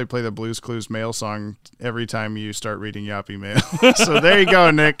should probably play the Blues Clues mail song every time you start reading Yoppy mail. So there you go,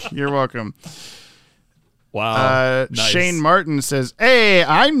 Nick. You're welcome. Wow. Nice. Shane Martin says, hey,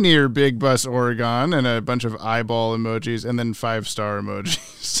 I'm near Big Bus, Oregon, and a bunch of eyeball emojis and then 5-star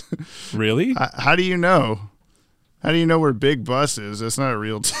emojis. Really? How do you know? How do you know where Big Bus is? That's not a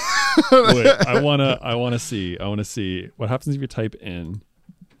real Wait, I wanna see. I wanna see what happens if you type in.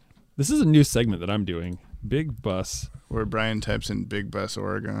 This is a new segment that I'm doing. Big Bus. Where Brian types in Big Bus,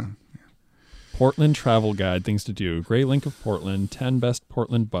 Oregon. Portland travel guide, things to do. Great Link of Portland, 10 best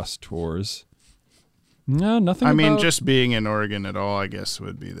Portland bus tours. No, nothing. I mean, about- just being in Oregon at all, I guess,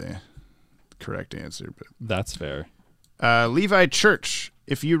 would be the correct answer. But that's fair. Levi Church,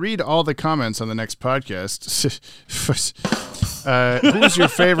 if you read all the comments on the next podcast, who's your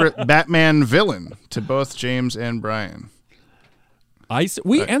favorite Batman villain? To both James and Brian.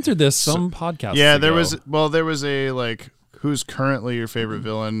 We answered this some podcasts. Yeah, ago. there was a who's currently your favorite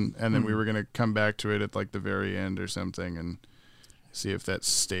villain, and then we were gonna come back to it at the very end or something and see if that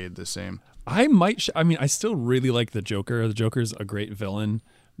stayed the same. I might. I still really like the Joker. The Joker's a great villain,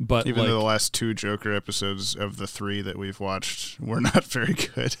 but Even though the last 2 Joker episodes of the 3 that we've watched were not very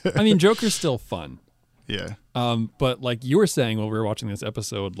good. I mean, Joker's still fun. Yeah. But like you were saying while we were watching this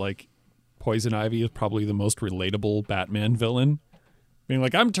episode, Poison Ivy is probably the most relatable Batman villain. Being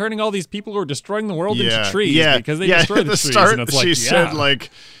I'm turning all these people who are destroying the world into trees because they destroy at the the trees. start, And it's she said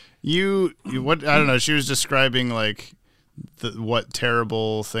you what I don't know. She was describing what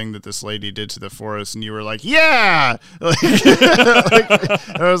terrible thing that this lady did to the forest, and you were like, yeah.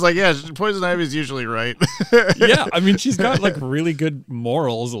 I was like, yeah, Poison Ivy's usually right. Yeah, I mean, she's got really good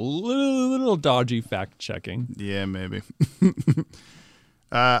morals, a little dodgy fact checking. Yeah, maybe.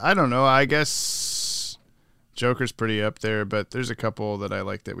 I don't know. I guess Joker's pretty up there, but there's a couple that I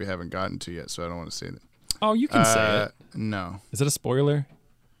like that we haven't gotten to yet, so I don't want to say that. Oh, you can say it. No. Is it a spoiler?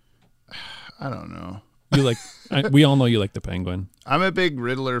 I don't know. You like? We all know you like the Penguin. I'm a big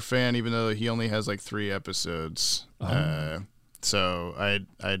Riddler fan, even though he only has like 3 episodes. So I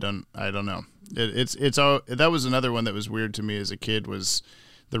don't know. It's all that was another one that was weird to me as a kid. Was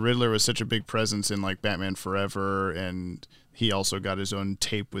the Riddler was such a big presence in like Batman Forever, and he also got his own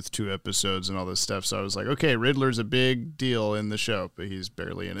tape with 2 episodes and all this stuff. So I was like, okay, Riddler's a big deal in the show, but he's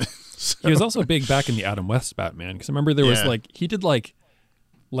barely in it. So. He was also big back in the Adam West Batman, because I remember there was like he did like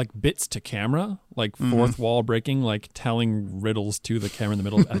bits to camera, like fourth wall breaking, like telling riddles to the camera in the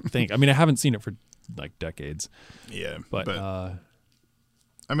middle. I think. I mean, I haven't seen it for like decades. Yeah, but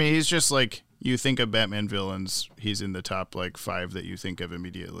I mean, he's just like, you think of Batman villains, he's in the top like 5 that you think of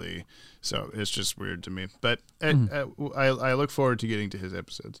immediately. So it's just weird to me. But I look forward to getting to his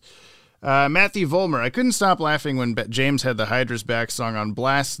episodes. Matthew Volmer, I couldn't stop laughing when James had the Hydra's Back song on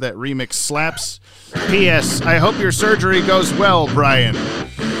blast. That remix slaps. P.S. I hope your surgery goes well, Brian.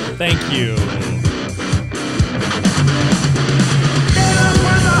 Thank you.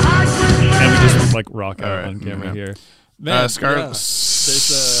 And we just like rock out on camera here. Man,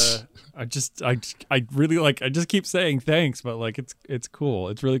 I really like, I just keep saying thanks, but like it's cool.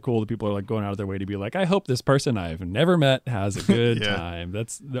 It's really cool that people are like going out of their way to be like, I hope this person I've never met has a good time.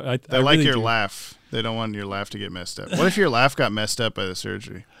 They like really your laugh. They don't want your laugh to get messed up. What if your laugh got messed up by the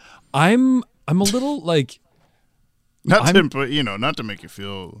surgery? I'm a little like, not to make you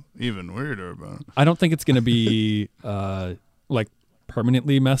feel even weirder about it. I don't think it's gonna be like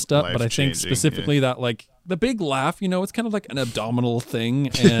permanently messed up, but I think specifically that like the big laugh, it's kind of like an abdominal thing,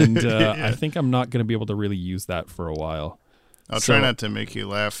 and I think I'm not going to be able to really use that for a while. I'll try not to make you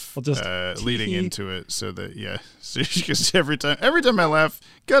laugh leading into it, so that because every time I laugh,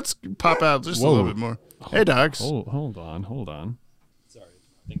 guts pop out just a little bit more. Hey, dogs. Hold on. Sorry,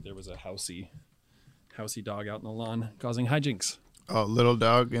 I think there was a housey dog out in the lawn causing hijinks. Oh, little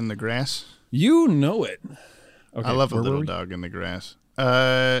dog in the grass. You know it. Okay, I love a little dog in the grass.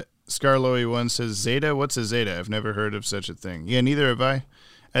 Scarloey1 says, Zeta? What's a Zeta? I've never heard of such a thing. Yeah, neither have I.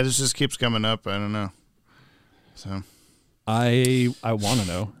 And it just keeps coming up. I don't know. So I want to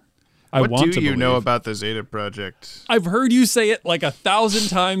know. What do you know about the Zeta Project? I've heard you say it like 1,000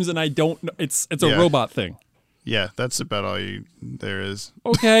 times, and I don't know. It's a robot thing. Yeah, that's about all there is.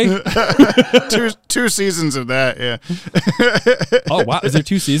 Okay. two seasons of that, yeah. Oh, wow. Is there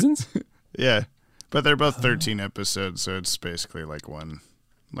 2 seasons? Yeah. But they're both 13 episodes, so it's basically like one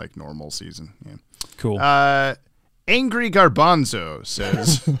like normal season. Yeah. Cool. Angry Garbanzo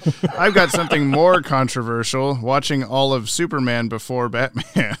says, I've got something more controversial, watching all of Superman before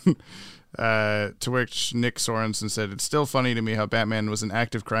Batman. To which Nick Sorensen said, it's still funny to me how Batman was an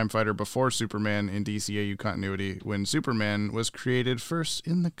active crime fighter before Superman in DCAU continuity, when Superman was created first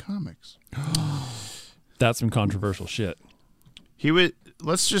in the comics. That's some controversial shit.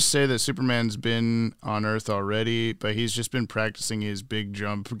 Let's just say that Superman's been on Earth already, but he's just been practicing his big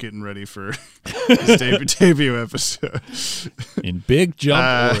jump, getting ready for his debut episode. In Big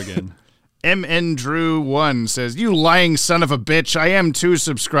Jump, Oregon. MN Drew 1 says, you lying son of a bitch, I am too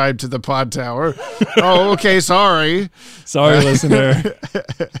subscribed to the Pod Tower. Oh, okay, sorry. Sorry, listener.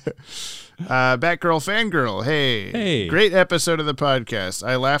 Batgirl Fangirl, hey. Great episode of the podcast.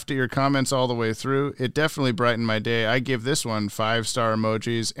 I laughed at your comments all the way through. It definitely brightened my day. I give this one 5-star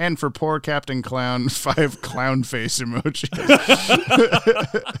emojis, and for poor Captain Clown, 5 clown face emojis.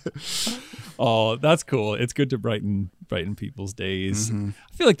 Oh, that's cool. It's good to brighten people's days. Mm-hmm.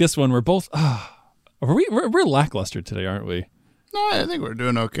 I feel like this one we're both we're lackluster today, aren't we? No, I think we're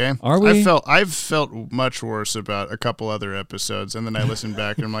doing okay. Are we? I've felt much worse about a couple other episodes, and then I listened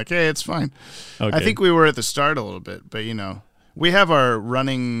back and I'm like, hey, it's fine. Okay. I think we were at the start a little bit, but we have our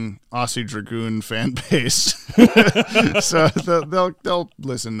running Aussie Dragoon fan base, so they'll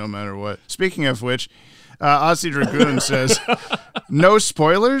listen no matter what. Speaking of which, Aussie Dragoon says, no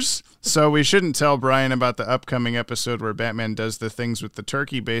spoilers, so we shouldn't tell Brian about the upcoming episode where Batman does the things with the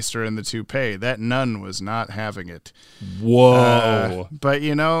turkey baster and the toupee. That nun was not having it. Whoa. But,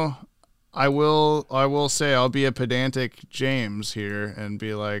 I will say I'll be a pedantic James here and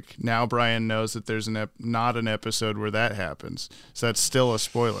be like, now Brian knows that there's not an episode where that happens. So that's still a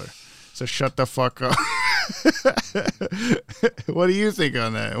spoiler. So shut the fuck up. What do you think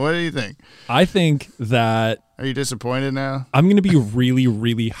on that? What do you think? I think that... Are you disappointed now? I'm going to be really,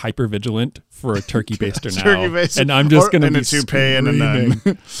 really hyper vigilant for a turkey baster now. Turkey baster. And I'm just going to be a toupee and a nun.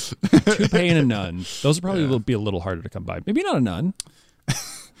 Toupee and a nun. Those will probably be a little harder to come by. Maybe not a nun.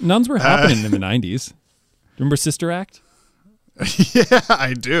 Nuns were happening in the 90s. Remember Sister Act? Yeah,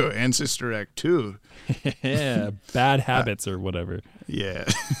 I do. And Sister Act 2. Yeah, bad habits or whatever. Yeah.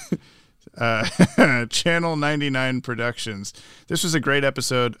 Channel 99 Productions. This was a great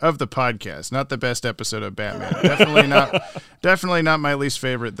episode of the podcast. Not the best episode of Batman. Definitely not my least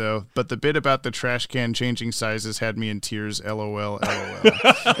favorite though. But the bit about the trash can changing sizes had me in tears. LOL. That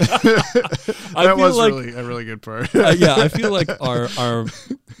was like, really a really good part. Yeah, I feel like our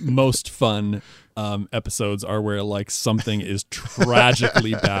most fun episodes are where like something is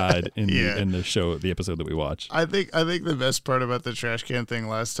tragically bad in the show, the episode that we watch. I think the best part about the trash can thing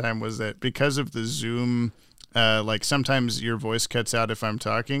last time was that because of the Zoom, like sometimes your voice cuts out if I'm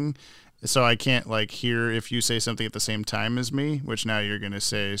talking, so I can't like hear if you say something at the same time as me. Which now you're gonna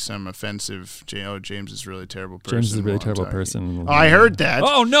say some offensive. James is a really terrible person. James is a really terrible person. Oh, I heard that.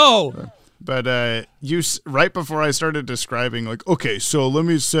 Oh no. But you right before I started describing, like, okay, so let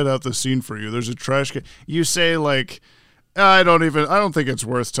me set out the scene for you. There's a trash can. You say like, I don't think it's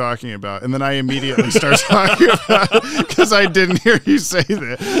worth talking about, and then I immediately start talking about it because I didn't hear you say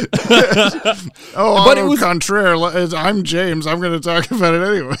that. But it was contraire. I'm James. I'm going to talk about it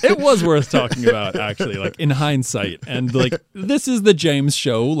anyway. It was worth talking about, actually, like in hindsight, and like this is the James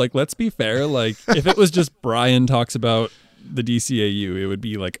show. Like, let's be fair. Like, if it was just Brian talks about the DCAU, it would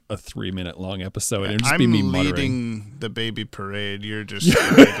be like a 3-minute long episode. It would just be me muttering. I'm leading the baby parade. You're just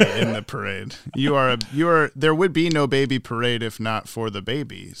in the parade. You are. There would be no baby parade if not for the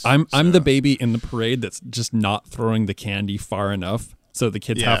babies. I'm the baby in the parade that's just not throwing the candy far enough, so the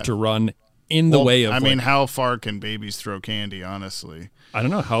kids have to run in the way of. I mean, how far can babies throw candy? Honestly, I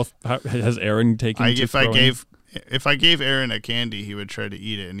don't know. How has Aaron taken? If I gave Aaron a candy, he would try to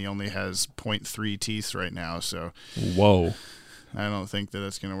eat it, and he only has 0.3 teeth right now. So, whoa, I don't think that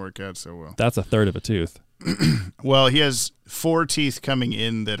that's going to work out so well. That's a third of a tooth. Well, he has 4 teeth coming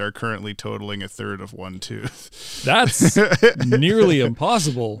in that are currently totaling a third of 1 tooth. That's nearly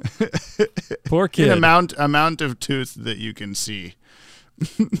impossible. Poor kid. An amount of tooth that you can see.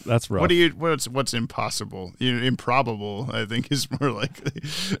 That's rough. What's impossible? Improbable, I think, is more likely.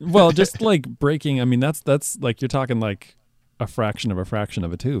 Well, just like breaking. I mean, that's like you're talking like a fraction of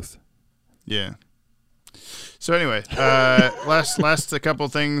a tooth. Yeah. So anyway, last a couple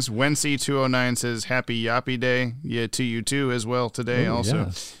things. Wency209 says Happy Yappy Day. Yeah, to you too as well today. Ooh, also,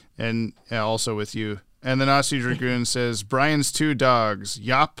 yes. And also with you. And then Aussie Dragoon says, Brian's 2 dogs,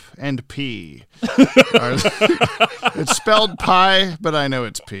 Yop and P. It's spelled pie, but I know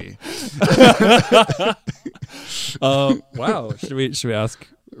it's P. Wow. Should we ask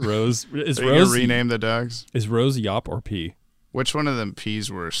Rose? Is Are you Rose gonna rename the dogs? Is Rose Yop or P? Which one of them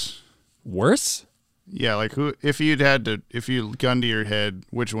P's worse? Worse? Yeah, like who? If you gun to your head,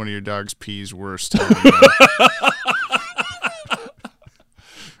 which one of your dogs P's worse?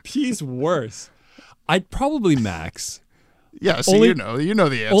 P's worse. I'd probably Max. Yeah, so you know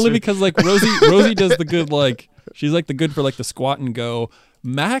the answer. Only because like Rosie does the good, like she's like the good for like the squat and go.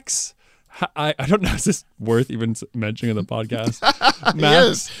 Max, I don't know. Is this worth even mentioning on the podcast? Max,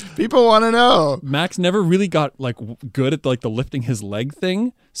 yes, people want to know. Max never really got like good at like the lifting his leg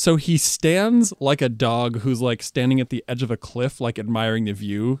thing, so he stands like a dog who's like standing at the edge of a cliff, like admiring the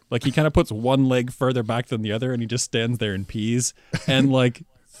view. Like he kind of puts one leg further back than the other, and he just stands there and pees, and like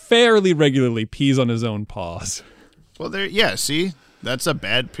fairly regularly pees on his own paws. Well, see, that's a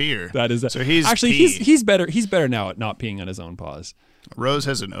bad peer. That is so he's actually P. he's better now at not peeing on his own paws. Rose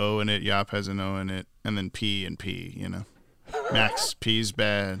has an O in it, Yop has an O in it, and then P and P, you know. Max, P's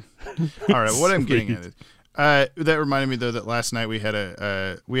bad. All right, what I'm getting at is, that reminded me, though, that last night we had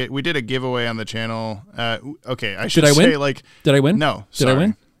we did a giveaway on the channel. Okay, I should say, like... Did I win? No, Did I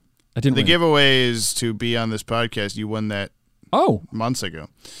win? I didn't win. The giveaway is to be on this podcast. You won that months ago.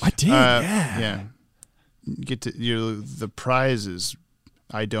 I did, yeah. Yeah. The prize is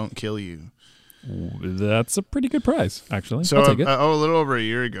I Don't Kill You. That's a pretty good prize, actually. So I'll take it. A little over a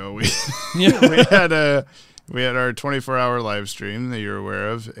year ago, we had our 24-hour live stream that you're aware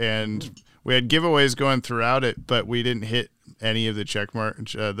of, and we had giveaways going throughout it, but we didn't hit any of the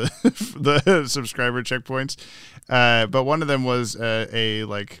the subscriber checkpoints. But one of them was a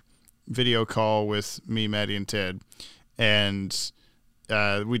like video call with me, Maddie, and Ted, and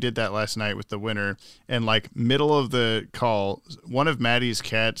we did that last night with the winner. And like middle of the call, one of Maddie's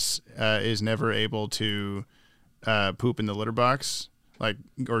cats is never able to poop in the litter box, like,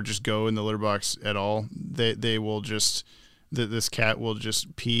 or just go in the litter box at all. They will just this cat will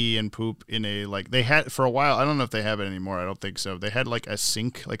just pee and poop in a, like, they had for a while. I don't know if they have it anymore. I don't think so. They had like a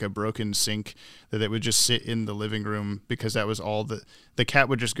sink, like a broken sink that it would just sit in the living room because that was all the cat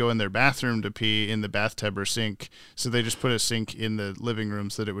would just go in their bathroom to pee in the bathtub or sink. So they just put a sink in the living room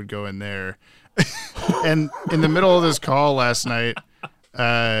so that it would go in there. And in the middle of this call last night,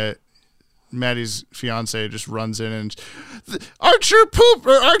 Maddie's fiance just runs in and Archer peed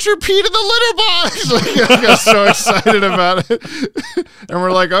in the litter box. Like, I got so excited about it, and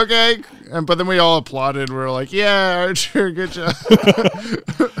we're like, okay, but then we all applauded. We're like, yeah, Archer, good job.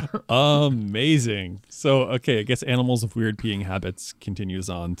 Amazing. So, okay, I guess Animals with Weird Peeing Habits continues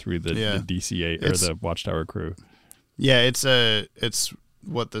on through the DCA or the Watchtower crew. Yeah, it's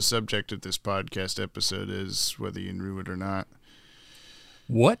what the subject of this podcast episode is, whether you knew it or not.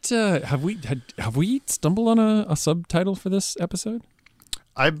 What have we stumbled on a subtitle for this episode?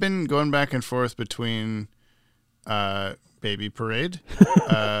 I've been going back and forth between Baby Parade,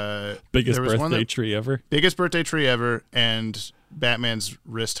 biggest birthday tree ever, and Batman's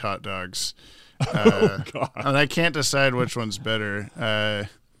wrist hot dogs. Oh God! And I can't decide which one's better. I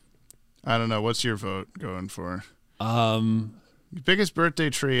don't know. What's your vote going for? Biggest birthday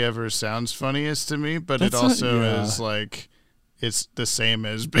tree ever sounds funniest to me, but it also is like. It's the same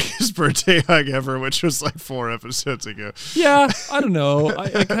as Biggest Birthday Hug Ever, which was like 4 episodes ago. Yeah, I don't know.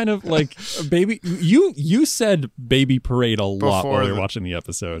 I kind of like Baby. You said Baby Parade a lot while we were watching the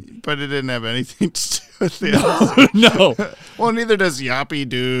episode, but it didn't have anything to do with the episode. No. Well, neither does Yappy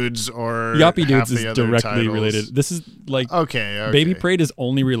Dudes or Yappy Dudes is directly titles. Related. This is like okay. Baby Parade is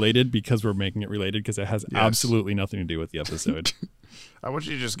only related because we're making it related because it has absolutely nothing to do with the episode. I want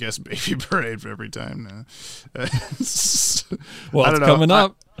you to just guess Baby Parade for every time now. Well, it's coming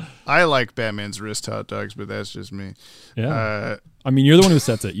up. I like Batman's wrist hot dogs, but that's just me. Yeah. I mean, you're the one who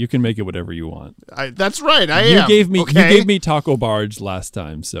sets it. You can make it whatever you want. That's right. You gave me Taco Barge last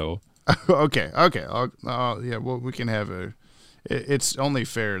time, so. Okay. Yeah. Well, we can have a. It's only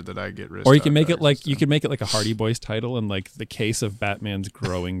fair that I get wrist. Or you can make it like you can make it like a Hardy Boys title and like the case of Batman's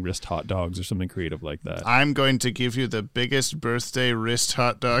growing wrist hot dogs or something creative like that. I'm going to give you the biggest birthday wrist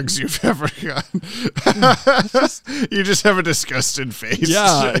hot dogs you've ever gotten. You just have a disgusted face.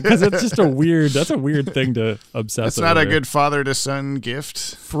 Yeah, because that's just a weird thing to obsess. It's not a good father to son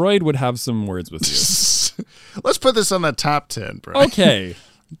gift. Freud would have some words with you. Let's put this on the top 10, bro. Okay.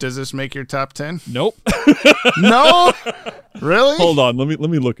 Does this make your top 10? Nope. No? Really? Hold on. Let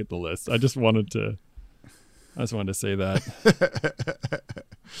me look at the list. I just wanted to say that.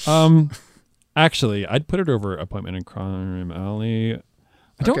 Actually, I'd put it over Appointment in Crime Alley.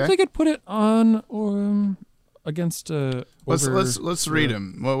 I don't think I'd put it on or against let's read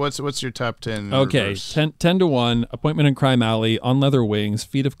them. Well, what's your top 10? Okay, 10 to 1. Appointment in Crime Alley, On Leather Wings,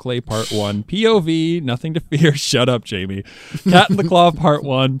 Feet of Clay Part 1, POV, Nothing to Fear. Shut up, Jamie. Cat in the Claw Part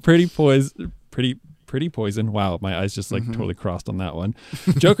 1, Pretty Poison. Wow, my eyes just like totally crossed on that one.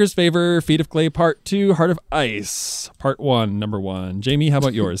 Joker's Favor, Feet of Clay Part 2, Heart of Ice Part 1, number 1. Jamie, how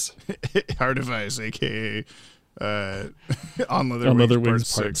about yours? Heart of Ice, aka On Leather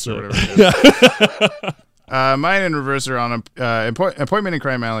Wings Part 6 or whatever. Yeah. Mine in reverse are on Appointment in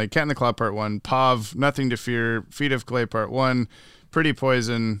Crime Alley, Cat in the Claw Part 1, POV, Nothing to Fear, Feet of Clay Part 1, Pretty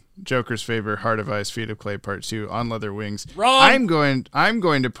Poison, Joker's Favor, Heart of Ice, Feet of Clay Part 2, On Leather Wings. Wrong. I'm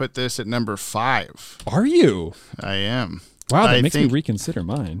going to put this at number 5. Are you? I am. Wow, that makes me reconsider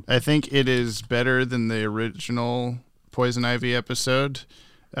mine. I think it is better than the original Poison Ivy episode.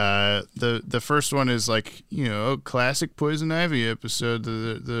 The first one is like, classic Poison Ivy episode,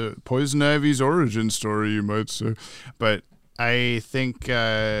 the Poison Ivy's origin story, you might say. But I think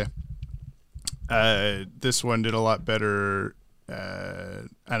this one did a lot better,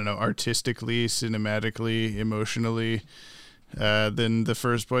 artistically, cinematically, emotionally, than the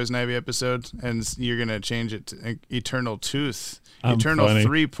first Poison Ivy episode. And you're going to change it to Eternal Tooth. Eternal funny.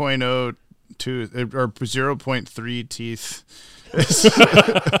 3.0 tooth, or 0.3 teeth.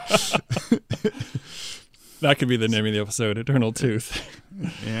 That could be the name of the episode, Eternal Tooth.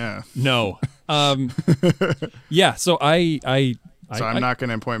 Yeah. No. Yeah, so I'm not going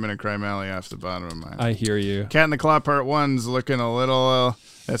to Appointment in Crime Alley off the bottom of mine. I hear you. Cat in the Claw Part 1's looking a little,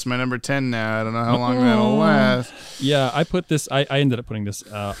 that's my number 10 now. I don't know how long that'll last. Yeah, I ended up putting this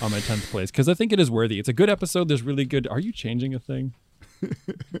on my 10th place because I think it is worthy. It's a good episode. There's really good. Are you changing a thing?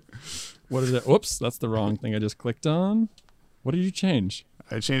 What is it? Whoops, that's the wrong thing I just clicked on. What did you change?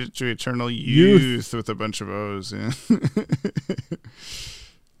 I changed it to Eternal Youth with a bunch of O's. Yeah.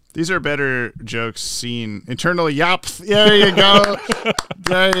 These are better jokes seen. Eternal Yop. There you go.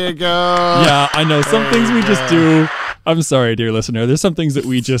 There you go. Yeah, I know. Some things we just do I'm sorry, dear listener. There's some things that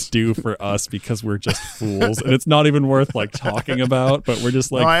we just do for us because we're just fools, and it's not even worth like talking about. But we're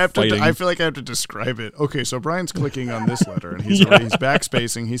just like No, I have fighting. I feel like I have to describe it. Okay, so Brian's clicking on this letter, and he's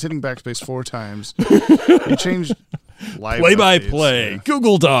backspacing. He's hitting backspace 4 times. He changed live Play-by-play, updates. Yeah.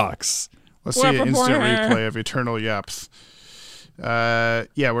 Google Docs. Let's see an instant replay of Eternal Yaps. Yeah,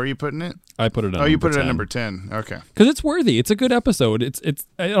 where are you putting it? I put it on. Oh, you put it at 10. number 10. Okay. Because it's worthy. It's a good episode. It's.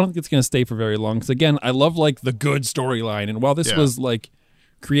 I don't think it's going to stay for very long. Because again, I love like the good storyline. And while this was like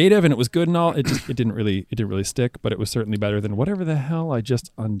creative and it was good and all, it didn't really stick. But it was certainly better than whatever the hell I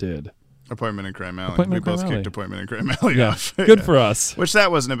just undid. Appointment in Crime Alley. Appointment in We both Crime Alley. kicked Appointment in Crime Alley Yeah, off. good for us. Which that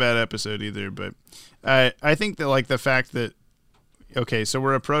wasn't a bad episode either. But I think that like the fact that so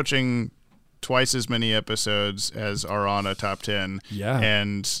we're approaching twice as many episodes as are on a top 10. Yeah.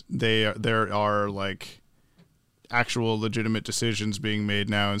 And there are like actual legitimate decisions being made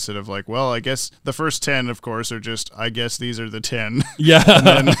now instead of like, well, I guess the first 10, of course, are just, I guess these are the 10. Yeah.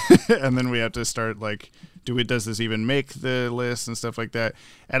 and then we have to start like, does this even make the list and stuff like that?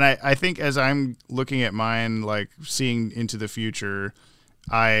 And I think as I'm looking at mine, like seeing into the future,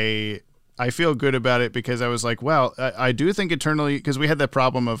 I feel good about it because I was like, well, I do think Eternally, because we had that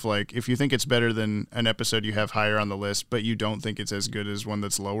problem of like, if you think it's better than an episode you have higher on the list, but you don't think it's as good as one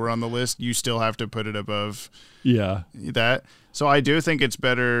that's lower on the list, you still have to put it above that. So I do think it's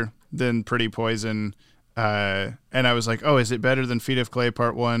better than Pretty Poison. And I was like, oh, is it better than Feet of Clay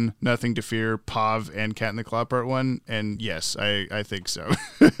Part 1, Nothing to Fear, Pav, and Cat in the Claw Part 1? And yes, I think so.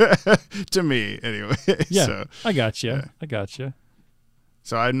 To me, anyway. Yeah, So, I got you. yeah. I got you.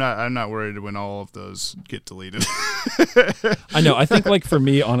 So I'm not worried when all of those get deleted. I know. I think like for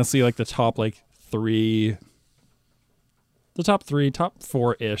me, honestly, like the top like 3, top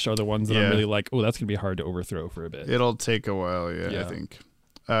 4-ish are the ones that I'm really like, oh, that's gonna be hard to overthrow for a bit. It'll take a while, I Yeah. think.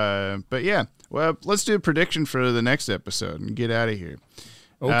 But yeah, well, let's do a prediction for the next episode and get out of here.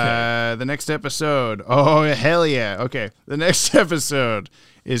 Okay. The next episode. Oh, hell yeah. Okay. The next episode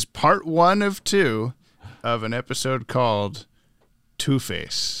is part 1 of 2 of an episode called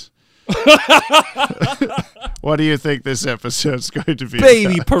Two-Face. What do you think this episode's going to be?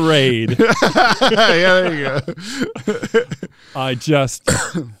 Baby Parade. Yeah, there you go. I just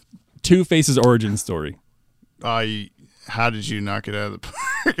Two-Face's origin story. How did you knock it out of the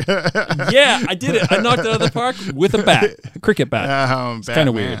park? Yeah, I did it. I knocked it out of the park with a bat, a cricket bat. It's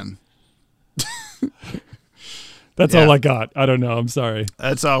kinda weird. That's Yeah. all I got. I don't know. I'm sorry.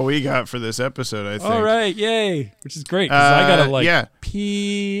 That's all we got for this episode, I think. All right, yay! Which is great because I gotta like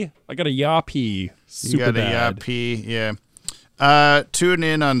pee. I gotta yaw-pee super You got bad. a pee, yeah. Tune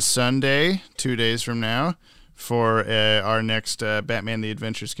in on Sunday, 2 days from now, for our next Batman: The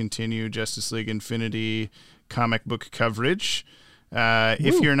Adventures Continue, Justice League Infinity comic book coverage.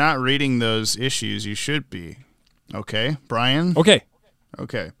 If you're not reading those issues, you should be. Okay, Brian? Okay.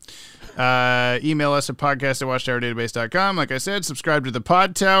 Okay. Email us at podcast@watchtowerdatabase.com. Like I said, subscribe to the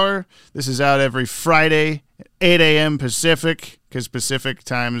Pod Tower. This is out every Friday, 8 a.m. Pacific, because Pacific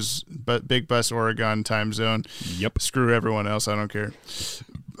times, but Big Bus, Oregon time zone. Yep. Screw everyone else. I don't care.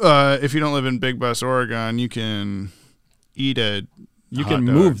 If you don't live in Big Bus, Oregon, you can eat a You hot can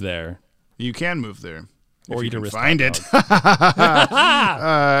dog. move there. You can move there. Or if eat you a can wrist find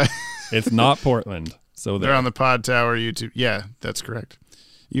hot it. It's not Portland. So They're on the Pod Tower YouTube. Yeah, that's correct.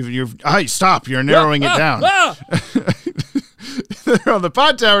 Stop. You're narrowing it down. They're on the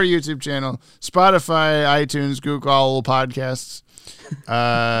Pod Tower YouTube channel, Spotify, iTunes, Google Podcasts.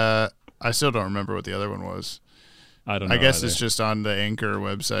 I still don't remember what the other one was. I don't know. I guess either. it's just on the Anchor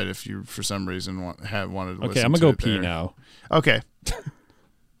website if you, for some reason, wanted to listen Okay, I'm to gonna go it pee there. now. Okay.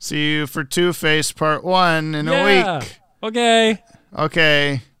 See you for Two-Face Part 1 in a Yeah. week. Okay.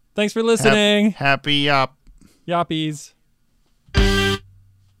 Okay. Thanks for listening. Happy yop. Yoppies.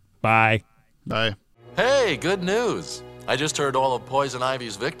 Bye. Bye. Hey, good news. I just heard all of Poison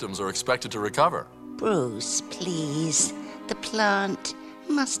Ivy's victims are expected to recover. Bruce, please. The plant.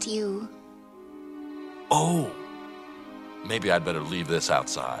 Must you? Oh, maybe I'd better leave this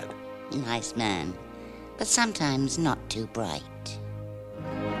outside. Nice man, but sometimes not too bright.